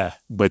 Yeah.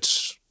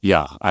 Which,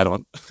 I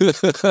don't.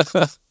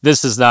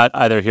 This is not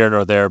either here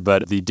nor there,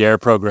 but the DARE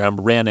program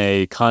ran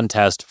a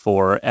contest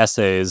for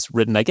essays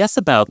written, I guess,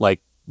 about like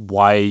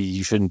why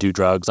you shouldn't do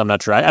drugs. I'm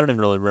not sure. I don't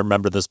even really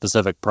remember the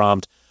specific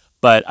prompt,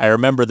 but I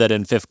remember that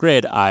in 5th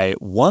grade, I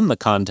won the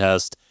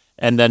contest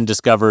and then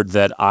discovered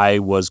that I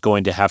was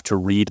going to have to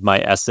read my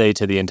essay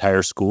to the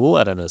entire school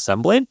at an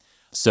assembly.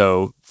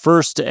 So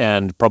first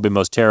and probably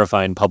most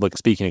terrifying public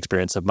speaking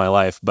experience of my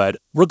life. But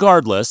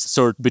regardless,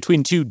 so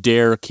between two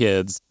DARE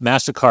kids,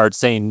 MasterCard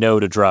saying no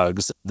to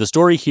drugs, the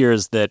story here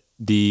is that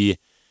the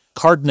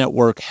card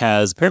network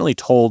has apparently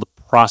told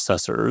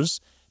processors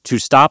to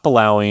stop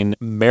allowing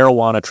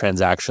marijuana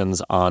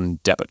transactions on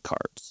debit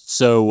cards.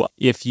 So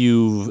if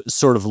you've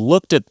sort of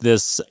looked at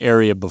this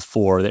area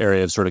before, the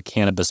area of sort of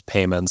cannabis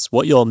payments,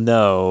 what you'll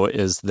know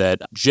is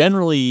that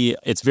generally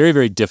it's very,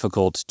 very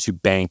difficult to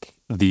bank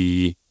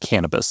the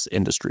cannabis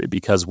industry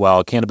because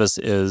while cannabis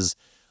is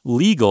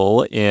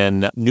legal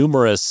in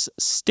numerous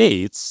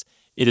states,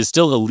 it is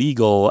still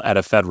illegal at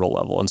a federal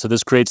level. And so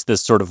this creates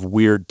this sort of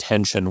weird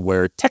tension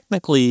where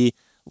technically,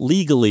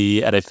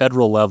 legally at a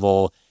federal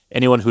level,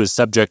 anyone who is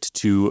subject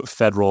to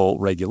federal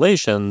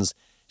regulations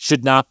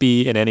should not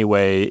be in any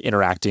way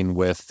interacting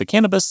with the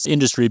cannabis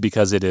industry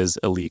because it is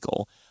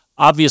illegal.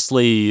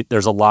 Obviously,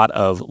 there's a lot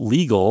of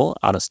legal,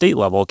 on a state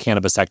level,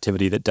 cannabis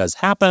activity that does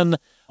happen.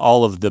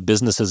 All of the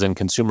businesses and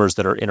consumers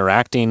that are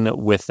interacting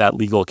with that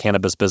legal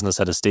cannabis business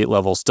at a state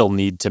level still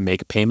need to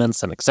make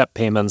payments and accept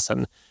payments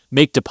and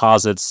make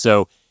deposits.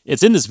 So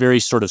it's in this very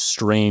sort of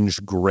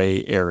strange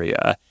gray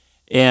area.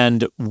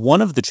 And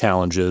one of the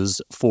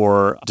challenges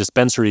for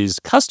dispensaries'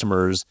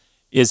 customers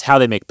is how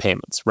they make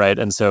payments, right?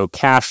 And so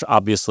cash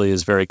obviously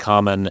is very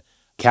common.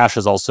 Cash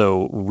is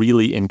also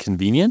really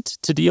inconvenient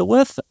to deal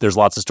with. There's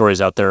lots of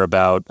stories out there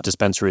about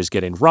dispensaries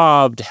getting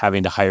robbed,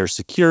 having to hire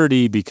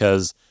security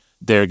because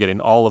they're getting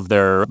all of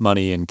their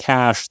money in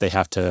cash. They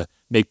have to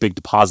make big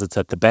deposits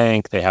at the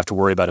bank. They have to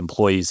worry about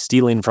employees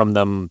stealing from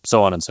them,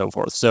 so on and so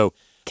forth. So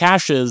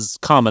cash is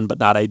common, but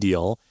not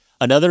ideal.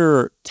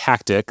 Another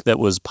tactic that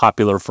was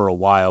popular for a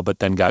while but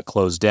then got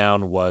closed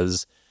down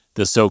was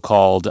the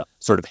so-called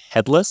sort of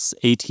headless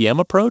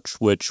ATM approach,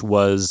 which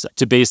was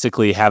to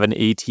basically have an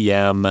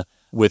ATM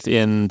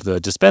within the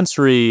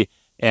dispensary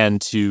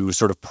and to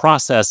sort of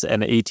process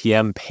an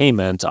ATM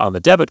payment on the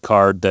debit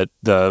card that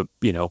the,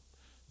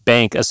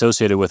 bank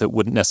associated with it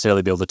wouldn't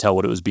necessarily be able to tell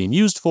what it was being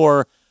used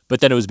for, but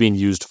then it was being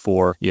used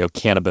for,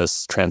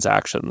 cannabis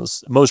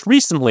transactions. Most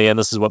recently, and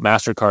this is what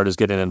MasterCard is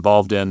getting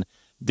involved in,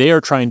 they are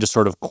trying to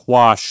sort of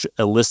quash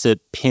illicit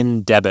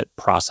PIN debit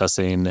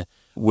processing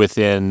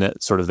within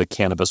sort of the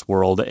cannabis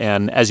world.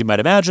 And as you might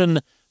imagine,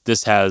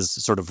 this has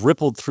sort of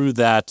rippled through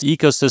that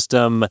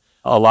ecosystem.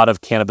 A lot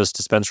of cannabis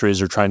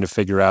dispensaries are trying to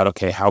figure out,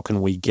 okay, how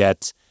can we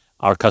get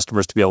our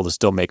customers to be able to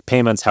still make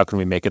payments? How can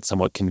we make it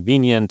somewhat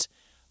convenient?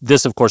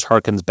 This, of course,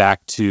 harkens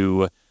back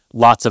to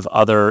lots of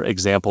other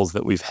examples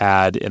that we've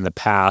had in the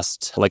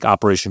past, like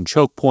Operation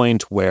Choke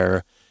Point,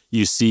 where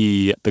you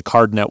see the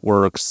card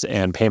networks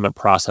and payment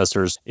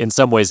processors in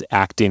some ways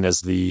acting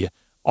as the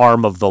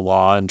arm of the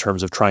law in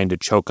terms of trying to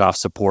choke off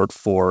support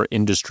for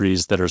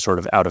industries that are sort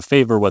of out of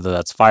favor, whether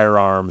that's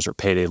firearms or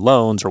payday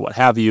loans or what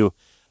have you.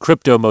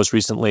 Crypto most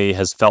recently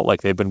has felt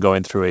like they've been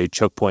going through a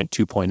choke point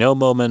 2.0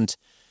 moment.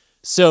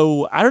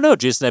 So I don't know,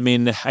 Jason. I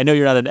mean, I know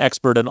you're not an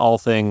expert in all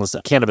things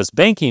cannabis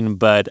banking,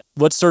 but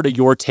what's sort of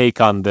your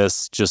take on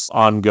this just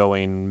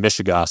ongoing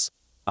mishigas?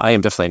 I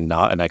am definitely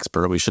not an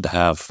expert. We should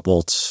have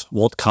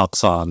Walt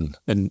Cox on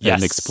and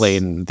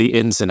explain the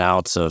ins and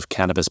outs of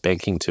cannabis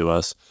banking to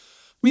us.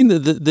 I mean,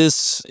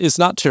 this is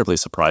not terribly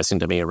surprising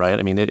to me, right?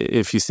 I mean,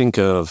 if you think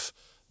of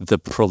the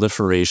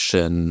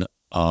proliferation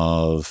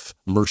of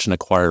merchant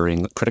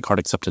acquiring, credit card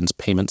acceptance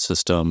payment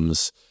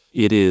systems,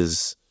 it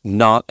is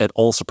not at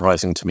all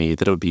surprising to me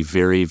that it would be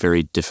very,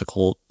 very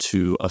difficult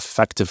to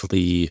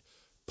effectively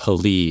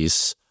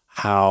police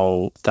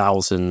how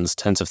thousands,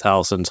 tens of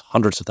thousands,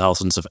 hundreds of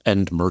thousands of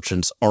end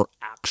merchants are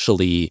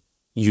actually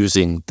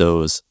using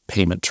those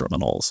payment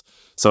terminals.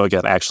 So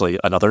again, actually,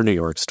 another New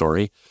York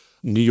story.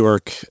 New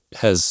York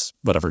has,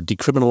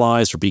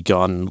 decriminalized or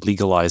begun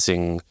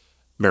legalizing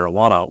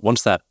marijuana.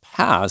 Once that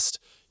passed,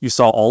 you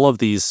saw all of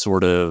these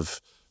sort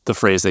of, the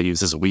phrase they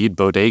use is weed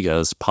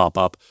bodegas pop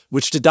up,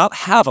 which did not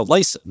have a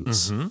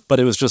license. But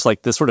it was just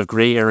like this sort of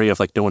gray area of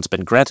like, no one's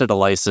been granted a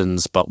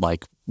license, but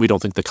like, we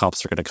don't think the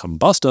cops are going to come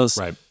bust us.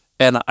 Right.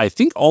 And I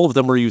think all of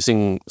them were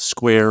using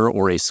Square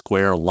or a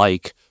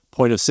Square-like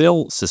point of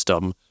sale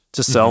system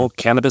to sell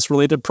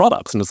cannabis-related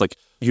products. And it's like,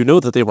 you know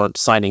that they weren't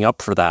signing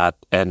up for that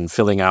and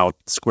filling out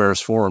Square's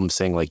form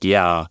saying like,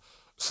 yeah,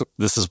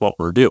 this is what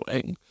we're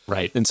doing.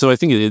 Right. And so I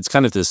think it's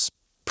kind of this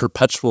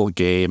perpetual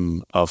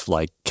game of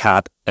like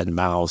cat and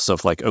mouse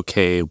of like,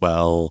 okay,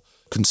 well,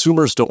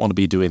 consumers don't want to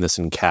be doing this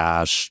in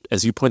cash.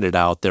 As you pointed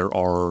out, there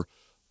are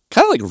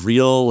kind of like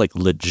real like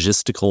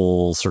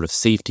logistical sort of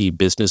safety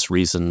business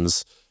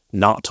reasons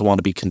not to want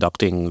to be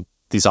conducting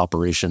these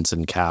operations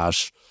in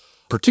cash,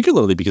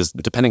 particularly because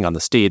depending on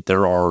the state,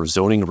 there are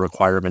zoning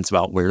requirements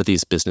about where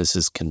these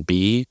businesses can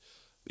be.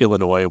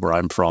 Illinois, where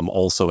I'm from,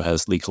 also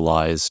has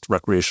legalized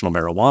recreational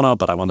marijuana,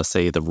 but I want to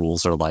say the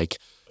rules are like,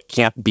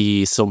 can't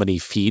be so many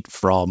feet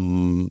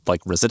from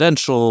like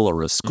residential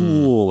or a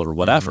school or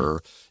whatever.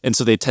 And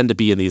so they tend to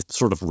be in these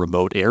sort of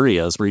remote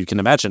areas where you can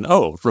imagine,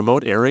 oh,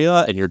 remote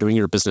area and you're doing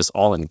your business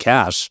all in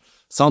cash.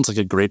 Sounds like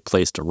a great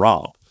place to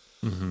rob.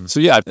 So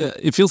yeah,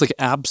 it feels like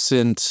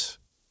absent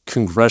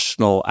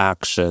congressional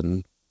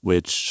action,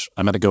 which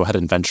I'm going to go ahead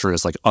and venture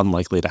is like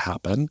unlikely to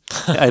happen.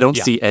 I don't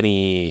see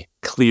any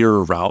clear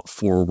route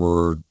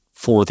forward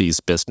for these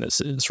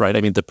businesses, right?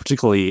 I mean, the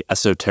particularly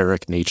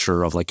esoteric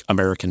nature of like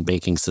American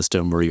banking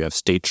system where you have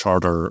state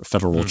charter,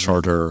 federal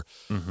charter,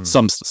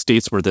 some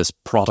states where this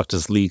product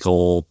is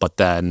legal, but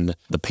then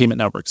the payment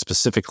network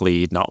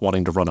specifically not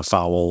wanting to run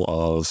afoul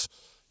of,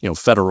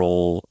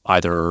 federal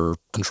either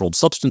controlled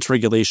substance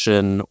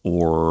regulation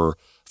or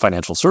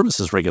financial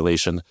services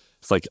regulation.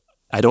 It's like,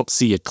 I don't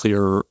see a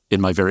clear, in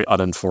my very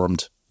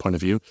uninformed point of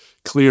view,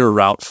 clear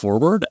route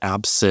forward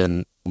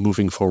absent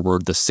moving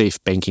forward the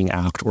Safe Banking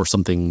Act or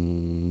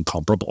something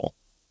comparable.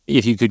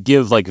 If you could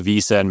give like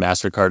Visa and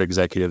MasterCard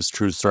executives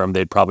truth serum,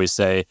 they'd probably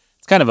say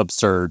it's kind of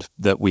absurd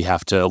that we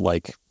have to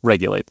like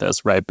regulate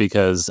this, right?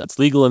 Because it's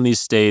legal in these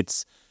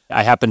states.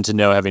 I happen to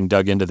know, having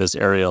dug into this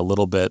area a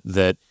little bit,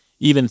 that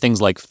even things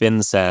like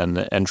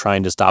FinCEN and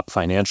trying to stop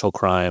financial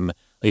crime,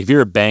 like if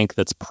you're a bank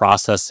that's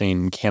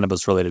processing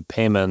cannabis-related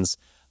payments,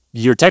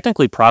 you're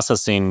technically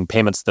processing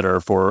payments that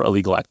are for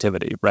illegal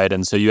activity, right?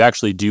 And so you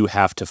actually do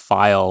have to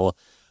file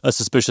a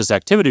suspicious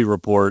activity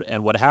report.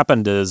 And what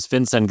happened is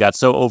FinCEN got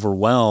so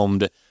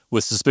overwhelmed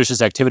with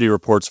suspicious activity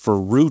reports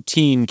for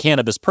routine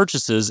cannabis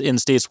purchases in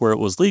states where it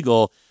was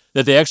legal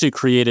that they actually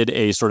created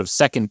a sort of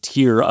second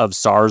tier of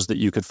SARs that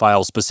you could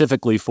file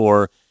specifically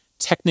for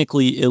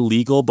technically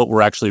illegal, but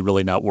we're actually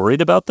really not worried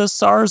about this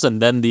SARs,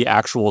 and then the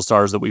actual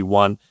SARs that we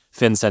want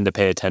FinCEN to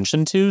pay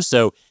attention to.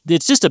 So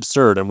it's just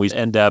absurd, and we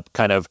end up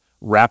kind of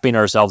wrapping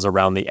ourselves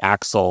around the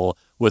axle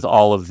with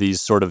all of these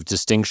sort of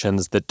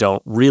distinctions that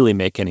don't really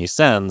make any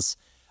sense.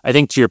 I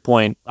think to your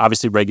point,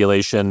 obviously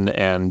regulation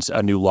and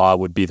a new law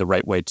would be the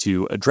right way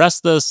to address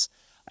this.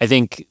 I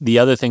think the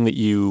other thing that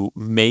you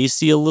may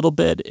see a little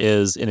bit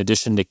is, in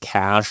addition to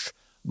cash,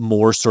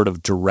 more sort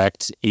of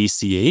direct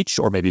ACH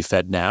or maybe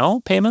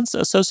FedNow payments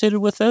associated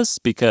with this,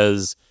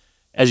 because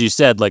as you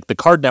said, like the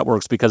card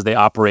networks, because they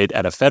operate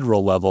at a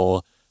federal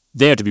level,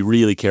 they have to be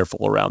really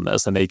careful around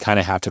this, and they kind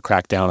of have to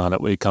crack down on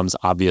it when it becomes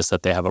obvious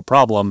that they have a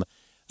problem.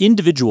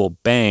 Individual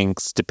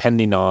banks,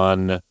 depending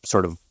on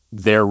sort of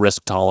their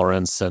risk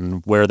tolerance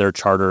and where their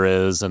charter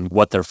is and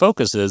what their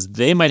focus is,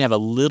 they might have a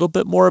little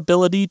bit more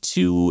ability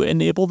to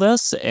enable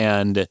this.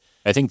 And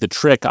I think the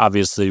trick,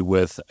 obviously,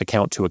 with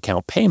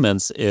account-to-account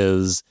payments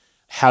is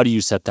how do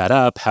you set that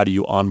up? How do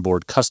you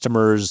onboard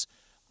customers?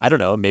 I don't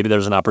know, maybe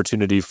there's an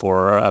opportunity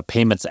for a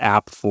payments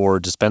app for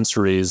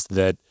dispensaries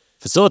that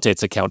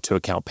facilitates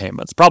account-to-account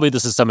payments. Probably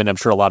this is something I'm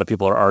sure a lot of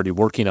people are already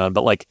working on,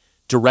 but like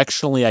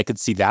directionally, I could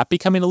see that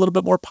becoming a little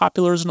bit more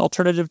popular as an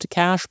alternative to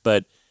cash.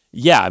 But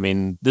yeah, I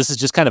mean, this is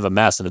just kind of a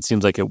mess, and it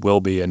seems like it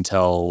will be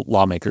until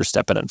lawmakers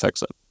step in and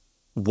fix it.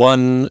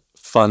 One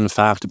fun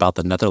fact about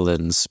the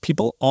Netherlands,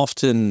 people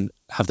often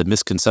have the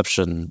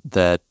misconception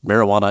that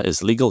marijuana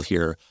is legal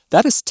here.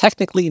 That is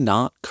technically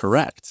not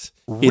correct.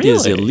 Really? It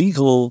is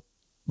illegal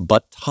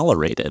but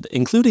tolerated,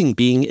 including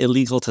being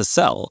illegal to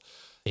sell.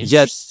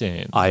 Interesting.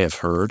 Yet, I have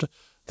heard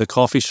the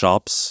coffee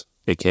shops,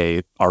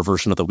 aka our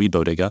version of the weed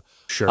bodega,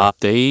 Sure.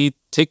 they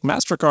take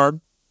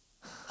MasterCard.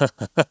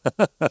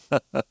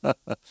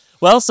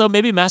 Well, so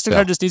maybe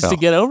MasterCard just needs to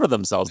get over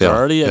themselves. They're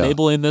already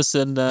enabling this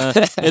in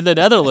the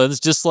Netherlands,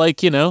 just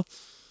like,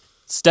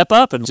 step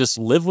up and just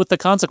live with the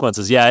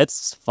consequences. Yeah,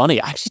 it's funny.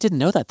 I actually didn't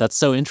know that. That's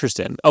so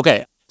interesting.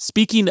 Okay,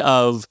 speaking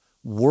of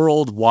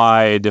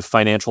worldwide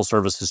financial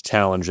services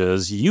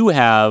challenges, you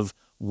have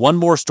one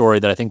more story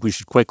that I think we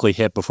should quickly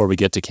hit before we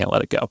get to Can't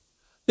Let It Go.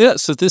 Yeah,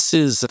 so this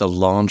is the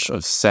launch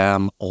of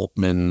Sam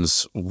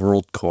Altman's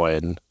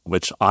WorldCoin,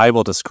 which I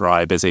will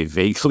describe as a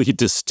vaguely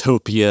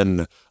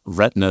dystopian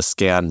retina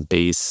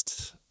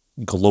scan-based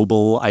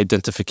global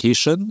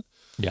identification.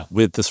 Yeah.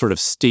 With the sort of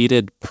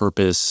stated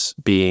purpose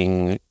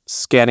being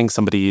scanning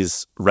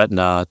somebody's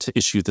retina to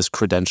issue this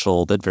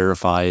credential that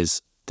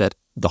verifies that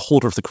the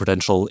holder of the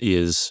credential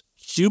is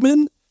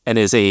human and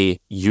is a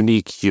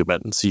unique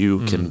human. So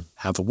you can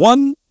have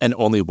one and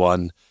only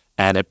one,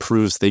 and it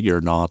proves that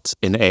you're not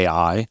an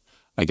AI,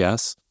 I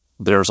guess.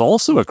 There's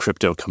also a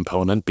crypto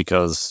component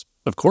because,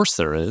 of course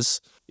there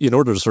is, in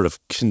order to sort of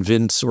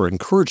convince or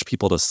encourage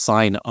people to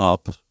sign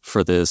up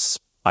for this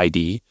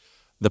ID.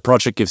 The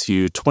project gives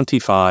you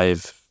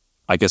 25,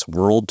 I guess,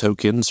 world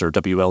tokens or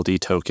WLD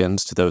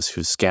tokens to those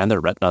who scan their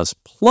retinas,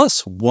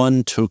 plus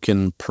 1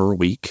 token per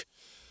week.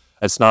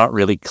 It's not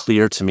really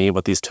clear to me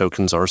what these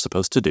tokens are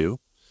supposed to do.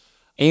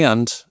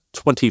 And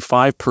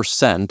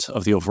 25%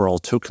 of the overall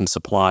token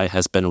supply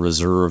has been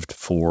reserved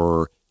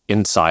for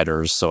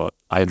insiders. So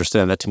I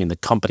understand that to mean the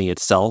company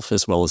itself,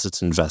 as well as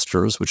its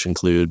investors, which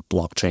include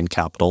Blockchain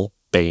Capital,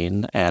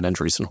 Bain, and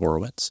Andreessen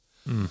Horowitz.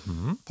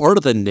 Mm-hmm. Part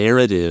of the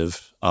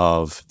narrative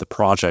of the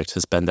project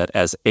has been that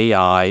as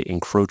AI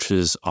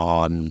encroaches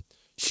on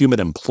human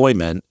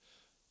employment,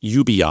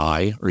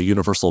 UBI, or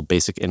Universal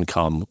Basic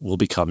Income, will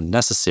become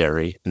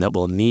necessary, and that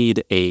we'll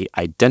need a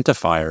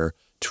identifier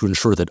to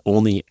ensure that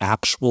only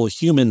actual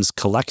humans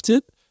collect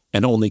it,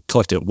 and only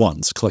collect it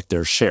once, collect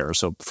their share,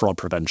 so fraud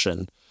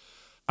prevention.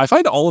 I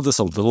find all of this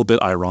a little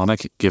bit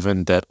ironic,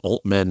 given that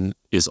Altman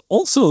is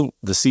also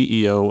the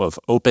CEO of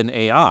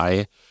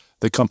OpenAI,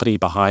 the company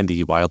behind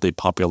the wildly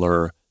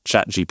popular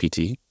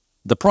ChatGPT.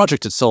 The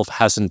project itself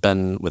hasn't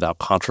been without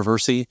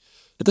controversy.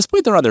 At this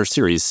point, they're on their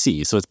Series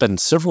C, so it's been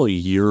several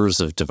years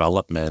of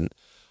development,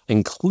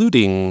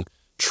 including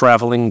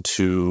traveling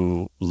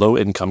to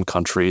low-income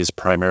countries,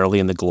 primarily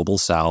in the global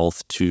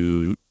south,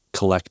 to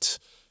collect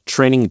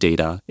training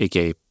data,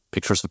 aka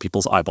pictures of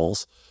people's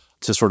eyeballs,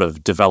 to sort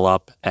of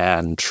develop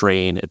and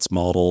train its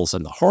models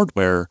and the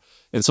hardware.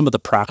 And some of the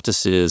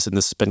practices, and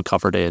this has been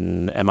covered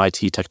in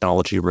MIT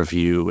Technology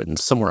Review and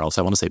somewhere else,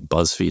 I want to say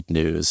BuzzFeed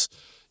News,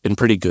 in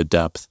pretty good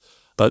depth,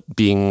 but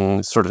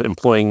being sort of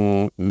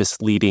employing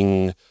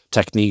misleading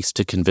techniques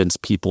to convince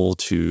people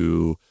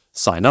to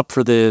sign up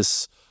for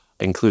this,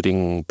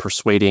 including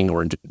persuading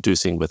or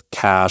inducing with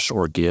cash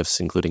or gifts,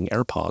 including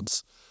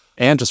AirPods,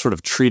 and just sort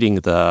of treating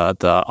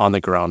the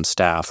on-the-ground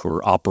staff who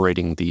are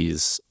operating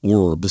these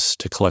orbs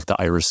to collect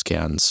the iris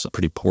scans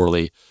pretty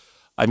poorly.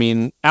 I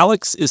mean,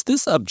 Alex, is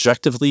this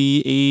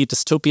objectively a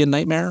dystopian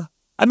nightmare?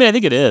 I mean, I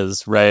think it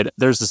is, right?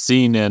 There's a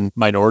scene in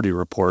Minority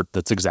Report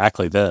that's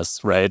exactly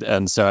this, right?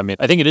 And so, I mean,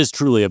 I think it is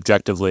truly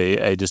objectively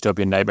a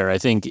dystopian nightmare. I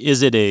think,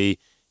 is it a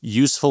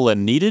useful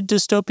and needed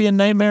dystopian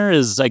nightmare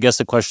is, I guess,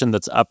 a question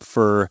that's up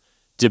for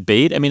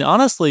debate. I mean,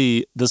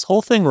 honestly, this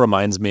whole thing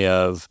reminds me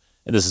of,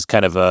 and this is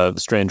kind of a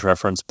strange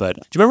reference, but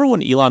do you remember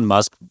when Elon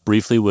Musk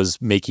briefly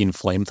was making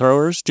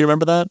flamethrowers? Do you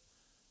remember that?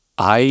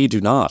 I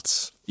do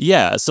not.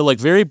 Yeah, so like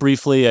very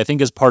briefly, I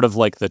think as part of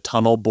like the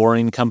tunnel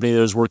boring company that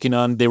I was working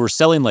on, they were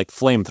selling like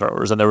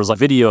flamethrowers, and there was like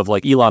video of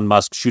like Elon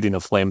Musk shooting a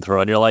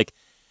flamethrower, and you're like,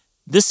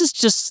 this is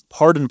just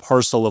part and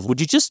parcel of,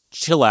 would you just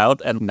chill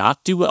out and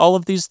not do all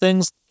of these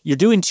things? You're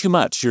doing too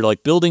much. You're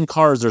like building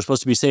cars that are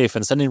supposed to be safe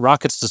and sending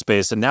rockets to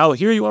space, and now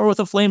here you are with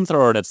a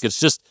flamethrower,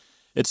 and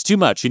it's too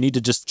much. You need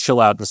to just chill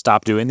out and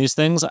stop doing these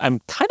things. I'm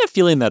kind of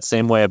feeling that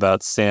same way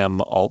about Sam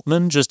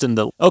Altman, just in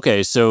the,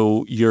 okay,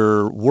 so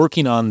you're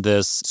working on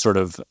this sort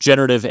of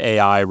generative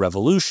AI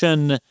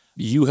revolution.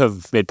 You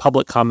have made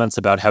public comments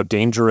about how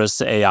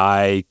dangerous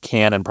AI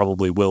can and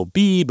probably will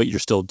be, but you're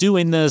still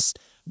doing this.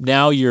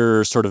 Now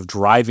you're sort of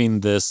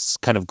driving this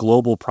kind of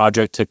global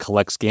project to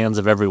collect scans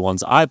of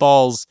everyone's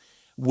eyeballs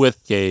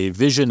with a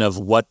vision of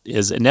what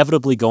is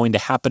inevitably going to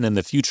happen in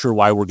the future,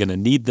 why we're going to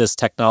need this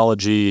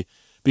technology,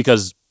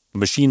 because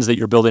machines that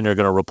you're building are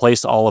going to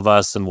replace all of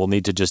us, and we'll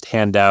need to just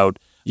hand out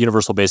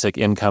universal basic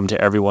income to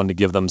everyone to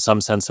give them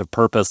some sense of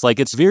purpose. Like,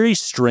 it's very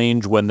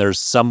strange when there's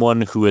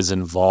someone who is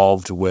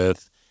involved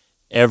with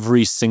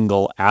every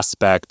single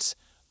aspect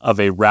of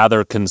a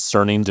rather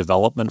concerning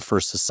development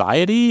for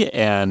society,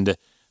 and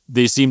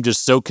they seem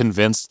just so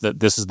convinced that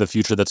this is the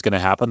future that's going to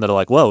happen that are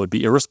like, whoa, it'd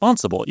be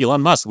irresponsible.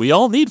 Elon Musk, we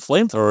all need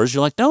flamethrowers.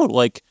 You're like, no,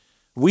 like,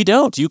 we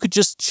don't. You could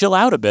just chill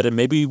out a bit and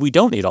maybe we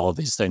don't need all of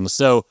these things.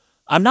 So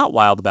I'm not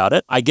wild about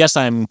it. I guess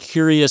I'm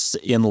curious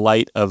in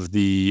light of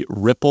the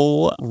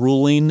Ripple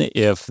ruling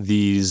if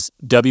these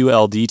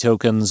WLD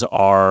tokens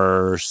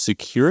are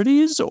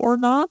securities or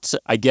not.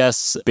 I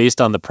guess based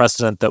on the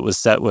precedent that was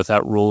set with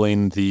that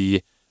ruling,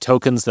 the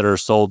tokens that are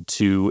sold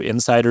to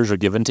insiders or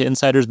given to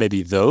insiders,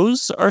 maybe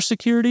those are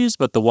securities,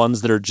 but the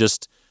ones that are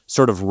just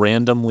sort of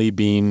randomly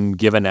being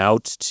given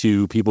out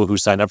to people who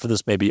sign up for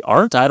this maybe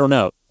aren't. I don't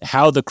know.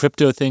 How the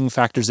crypto thing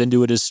factors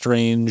into it is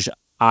strange.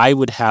 I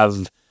would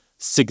have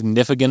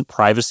significant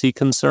privacy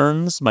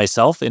concerns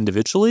myself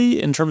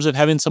individually in terms of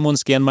having someone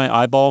scan my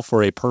eyeball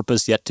for a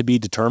purpose yet to be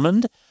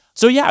determined.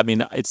 So yeah, I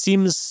mean, it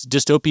seems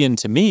dystopian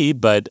to me,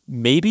 but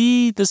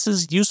maybe this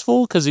is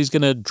useful because he's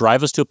going to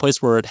drive us to a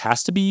place where it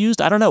has to be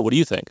used. I don't know. What do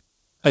you think?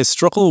 I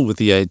struggle with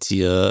the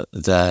idea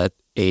that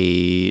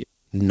a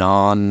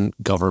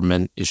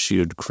non-government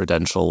issued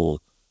credential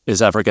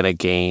is ever going to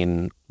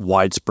gain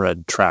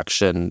widespread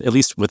traction, at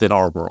least within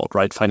our world,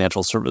 right?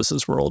 Financial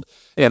services world.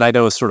 And I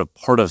know sort of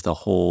part of the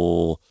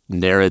whole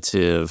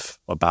narrative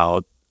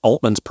about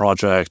Altman's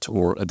project,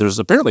 or there's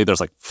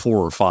like 4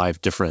 or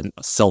 5 different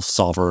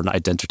self-sovereign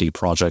identity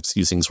projects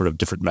using sort of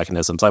different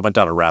mechanisms. I went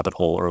down a rabbit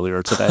hole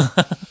earlier today,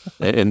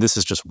 and this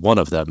is just one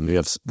of them. You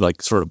have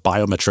like sort of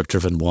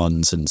biometric-driven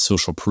ones and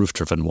social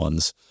proof-driven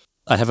ones.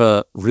 I have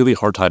a really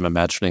hard time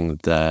imagining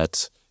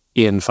that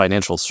in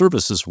financial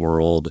services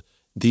world,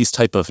 these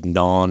type of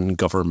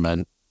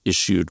non-government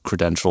issued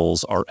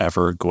credentials are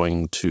ever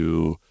going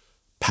to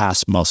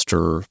pass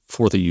muster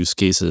for the use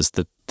cases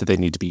that they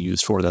need to be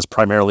used for. That's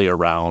primarily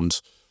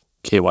around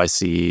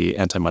KYC,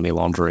 anti-money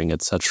laundering,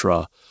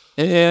 etc.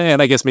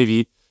 And I guess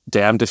maybe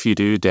damned if you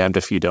do, damned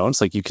if you don't.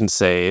 It's like you can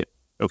say,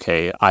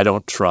 okay, I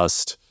don't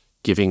trust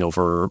giving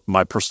over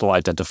my personal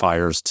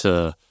identifiers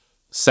to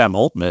Sam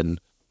Altman.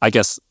 I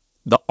guess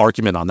the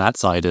argument on that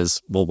side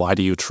is, well, why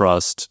do you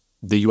trust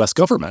the U.S.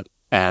 government?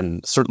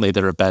 And certainly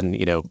there have been,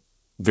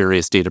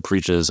 various data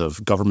breaches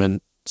of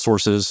government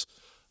sources,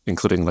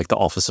 including like the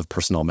Office of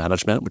Personnel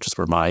Management, which is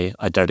where my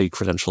identity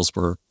credentials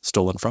were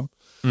stolen from,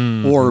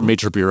 or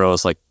major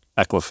bureaus like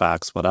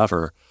Equifax,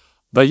 whatever.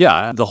 But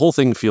yeah, the whole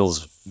thing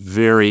feels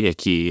very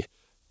icky,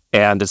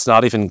 and it's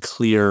not even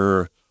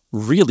clear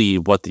really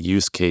what the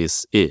use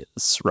case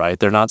is, right?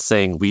 They're not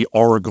saying we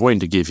are going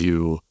to give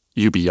you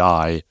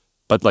UBI,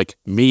 but like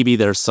maybe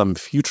there's some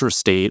future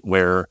state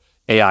where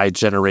AI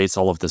generates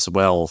all of this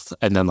wealth,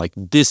 and then like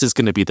this is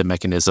going to be the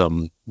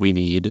mechanism we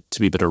need to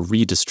be able to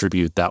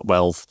redistribute that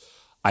wealth,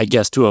 I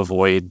guess, to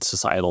avoid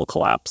societal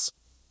collapse.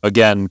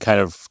 Again, kind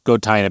of go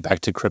tying it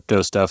back to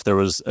crypto stuff, there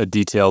was a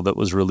detail that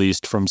was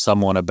released from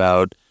someone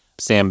about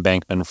Sam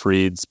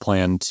Bankman-Fried's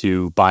plan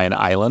to buy an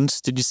island.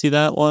 Did you see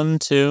that one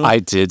too? I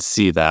did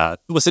see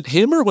that. Was it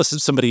him or was it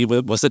somebody,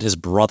 was it his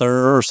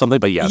brother or something?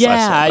 But yes,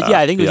 I saw that.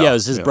 I think it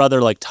was his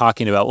brother like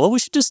talking about, well, we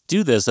should just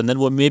do this and then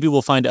maybe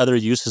we'll find other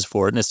uses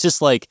for it. And it's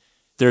just like,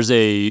 there's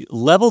a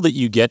level that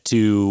you get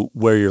to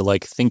where you're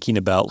like thinking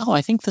about, oh,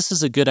 I think this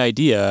is a good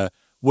idea,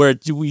 where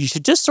you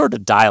should just sort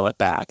of dial it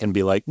back and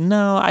be like,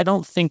 no, I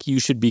don't think you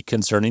should be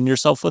concerning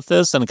yourself with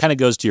this. And it kind of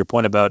goes to your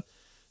point about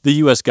the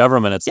U.S.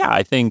 government.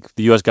 I think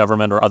the U.S.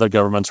 government or other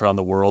governments around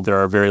the world, there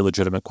are very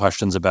legitimate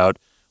questions about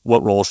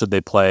what role should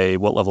they play,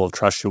 what level of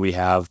trust should we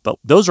have. But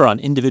those are on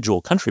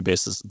individual country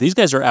basis. These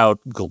guys are out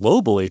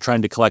globally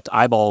trying to collect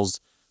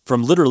eyeballs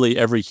from literally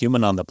every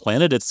human on the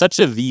planet. It's such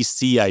a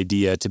VC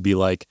idea to be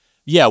like,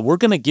 yeah, we're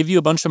going to give you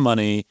a bunch of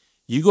money.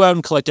 You go out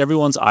and collect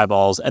everyone's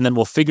eyeballs, and then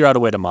we'll figure out a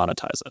way to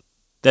monetize it.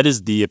 That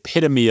is the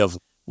epitome of,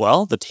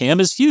 well, the TAM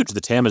is huge.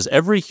 The TAM is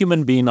every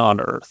human being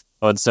on Earth.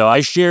 And so I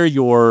share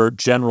your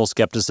general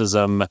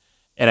skepticism.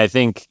 And I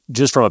think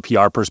just from a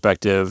PR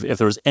perspective, if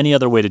there was any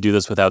other way to do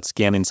this without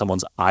scanning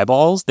someone's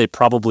eyeballs, they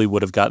probably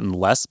would have gotten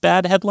less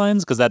bad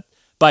headlines, because that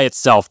by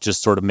itself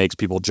just sort of makes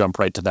people jump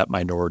right to that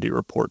Minority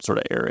Report sort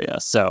of area.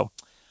 So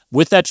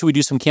with that, should we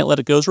do some Can't Let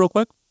It Goes real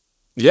quick?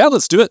 Yeah,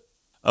 let's do it.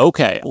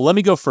 Okay, let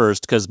me go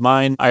first, because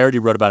mine, I already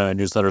wrote about it in my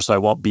newsletter, so I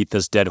won't beat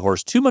this dead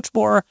horse too much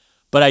more.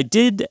 But I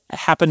did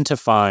happen to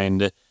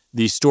find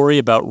the story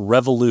about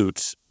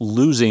Revolut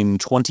losing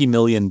 $20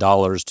 million to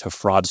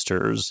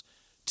fraudsters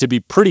to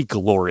be pretty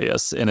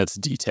glorious in its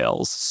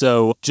details.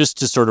 So just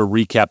to sort of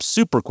recap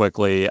super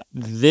quickly,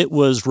 it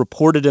was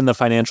reported in the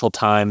Financial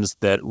Times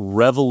that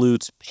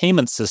Revolut's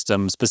payment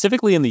system,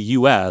 specifically in the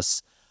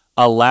US,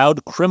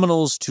 allowed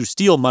criminals to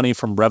steal money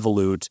from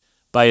Revolut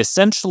by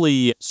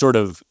essentially sort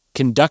of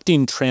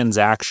conducting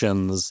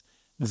transactions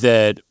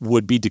that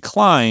would be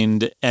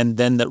declined, and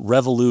then that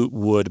Revolut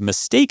would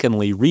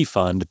mistakenly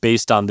refund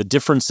based on the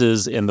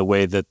differences in the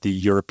way that the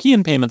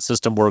European payment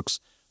system works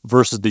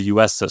versus the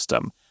US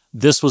system.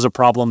 This was a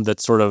problem that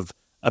sort of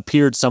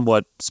appeared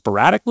somewhat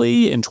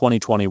sporadically in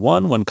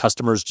 2021 when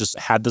customers just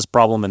had this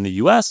problem in the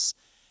US.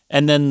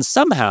 And then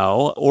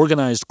somehow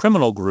organized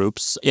criminal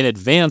groups in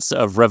advance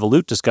of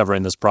Revolut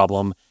discovering this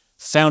problem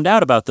found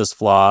out about this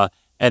flaw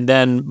And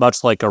then,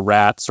 much like a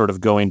rat sort of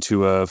going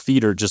to a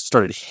feeder, just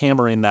started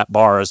hammering that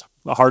bar as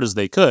hard as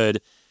they could.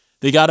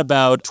 They got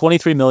about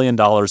 $23 million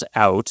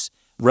out.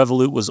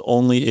 Revolut was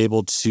only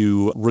able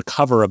to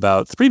recover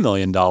about $3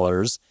 million.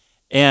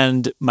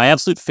 And my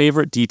absolute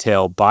favorite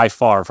detail by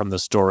far from the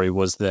story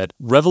was that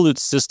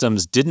Revolut's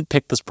systems didn't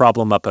pick this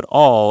problem up at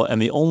all.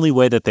 And the only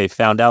way that they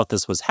found out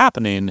this was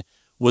happening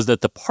was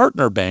that the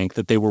partner bank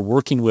that they were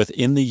working with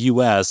in the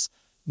US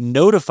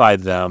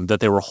notified them that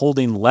they were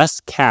holding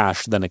less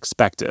cash than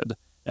expected.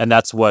 And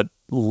that's what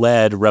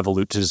led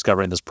Revolut to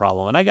discovering this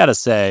problem. And I got to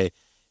say,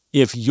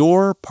 if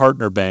your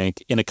partner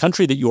bank in a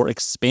country that you're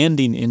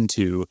expanding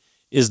into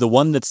is the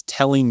one that's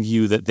telling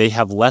you that they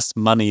have less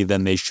money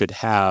than they should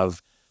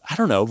have, I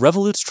don't know,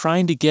 Revolut's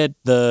trying to get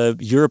the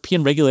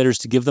European regulators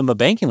to give them a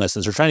banking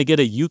license or trying to get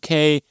a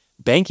UK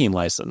banking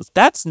license.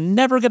 That's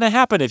never going to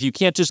happen if you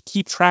can't just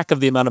keep track of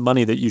the amount of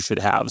money that you should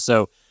have.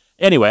 So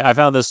anyway, I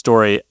found this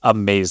story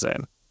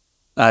amazing.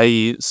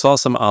 I saw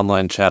some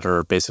online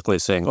chatter basically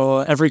saying, oh,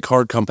 every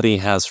card company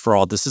has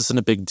fraud. This isn't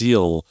a big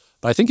deal.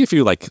 But I think if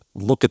you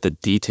look at the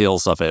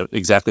details of it,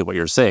 exactly what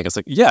you're saying, it's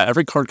yeah,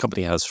 every card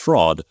company has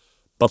fraud,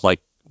 but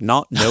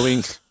not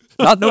knowing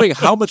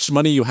how much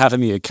money you have in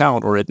the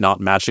account or it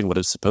not matching what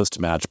it's supposed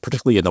to match,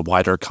 particularly in the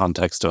wider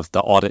context of the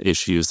audit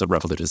issues that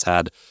Revolut has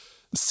had,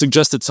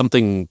 suggested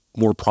something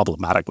more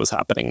problematic was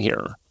happening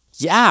here.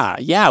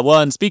 Yeah.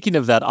 Well, and speaking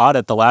of that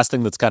audit, the last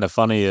thing that's kind of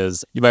funny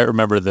is you might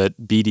remember that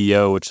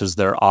BDO, which is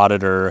their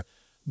auditor,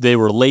 they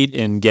were late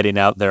in getting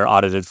out their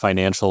audited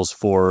financials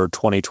for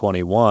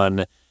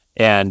 2021.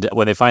 And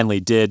when they finally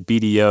did,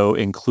 BDO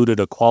included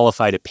a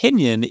qualified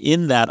opinion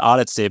in that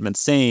audit statement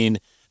saying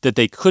that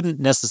they couldn't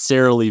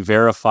necessarily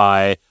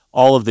verify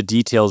all of the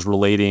details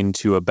relating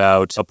to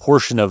about a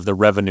portion of the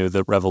revenue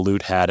that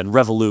Revolut had. And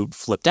Revolut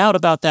flipped out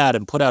about that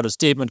and put out a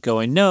statement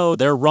going, no,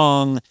 they're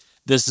wrong.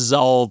 This is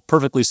all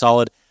perfectly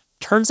solid.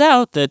 Turns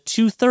out that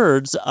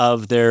 2/3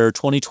 of their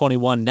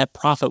 2021 net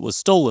profit was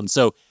stolen.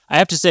 So I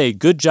have to say,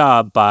 good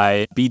job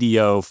by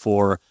BDO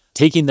for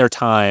taking their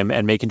time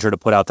and making sure to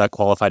put out that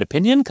qualified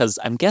opinion, because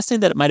I'm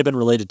guessing that it might have been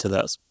related to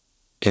this.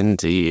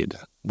 Indeed.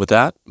 With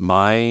that,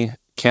 my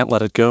can't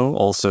let it go,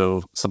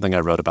 also something I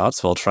wrote about,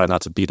 so I'll try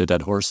not to beat a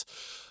dead horse.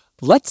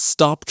 Let's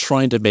stop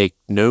trying to make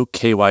no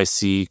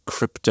KYC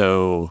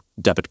crypto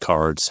debit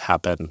cards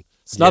happen.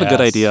 It's not a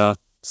good idea.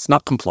 It's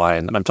not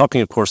compliant. And I'm talking,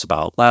 of course,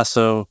 about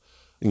Lasso.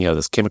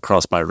 This came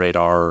across my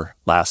radar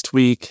last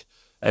week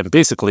and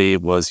basically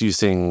was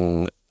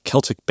using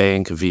Celtic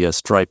Bank via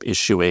Stripe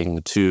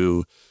issuing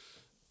to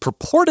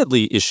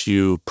purportedly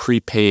issue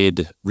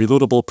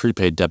reloadable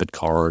prepaid debit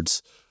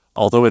cards,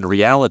 although in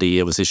reality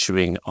it was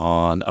issuing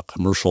on a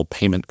commercial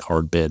payment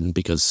card bin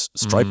because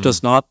Stripe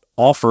does not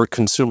offer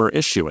consumer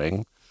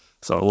issuing.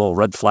 So a little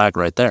red flag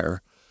right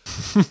there.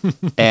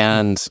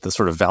 And the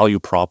sort of value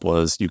prop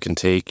was you can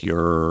take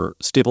your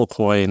stable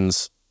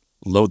coins,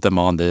 load them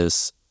on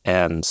this,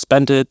 and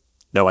spend it.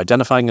 No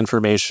identifying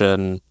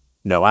information,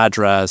 no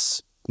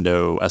address,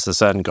 no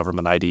SSN,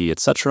 government ID,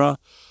 etc.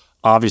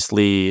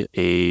 Obviously,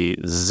 a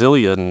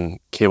zillion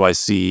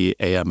KYC,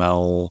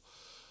 AML,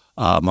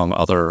 among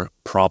other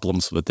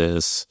problems with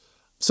this.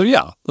 So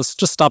yeah, let's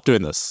just stop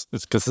doing this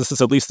because this is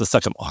at least the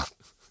second one.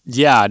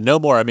 Yeah, no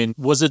more. I mean,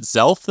 was it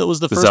Zelf that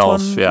was the first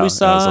one we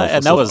saw?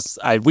 And that was,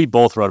 we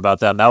both wrote about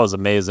that, and that was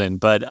amazing.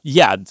 But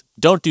yeah,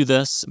 don't do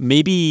this.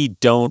 Maybe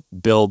don't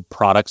build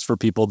products for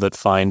people that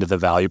find the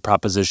value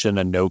proposition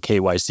and no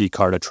KYC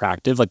card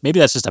attractive. Maybe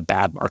that's just a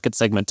bad market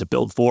segment to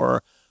build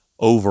for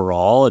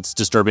overall. It's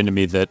disturbing to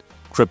me that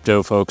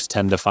crypto folks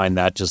tend to find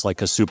that just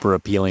a super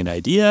appealing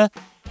idea.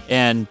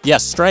 And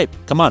yes, Stripe,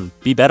 come on,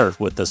 be better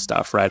with this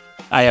stuff, right?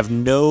 I have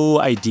no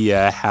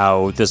idea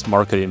how this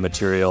marketing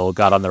material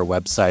got on their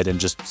website and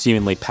just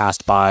seemingly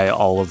passed by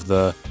all of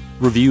the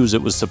reviews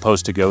it was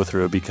supposed to go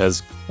through,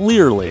 because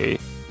clearly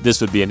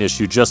this would be an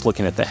issue just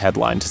looking at the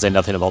headline, to say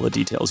nothing of all the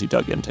details you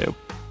dug into.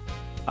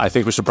 I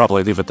think we should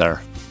probably leave it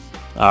there.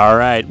 All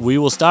right, we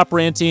will stop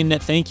ranting.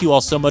 Thank you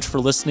all so much for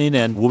listening,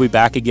 and we'll be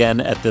back again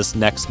at this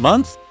next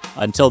month.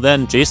 Until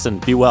then, Jason,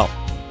 be well.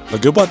 A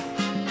good one.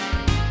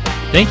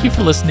 Thank you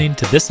for listening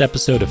to this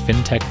episode of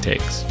FinTech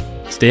Takes.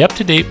 Stay up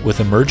to date with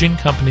emerging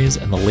companies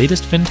and the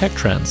latest fintech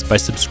trends by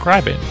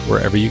subscribing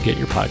wherever you get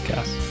your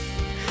podcasts.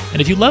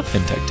 And if you love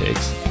FinTech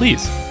Takes,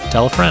 please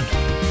tell a friend.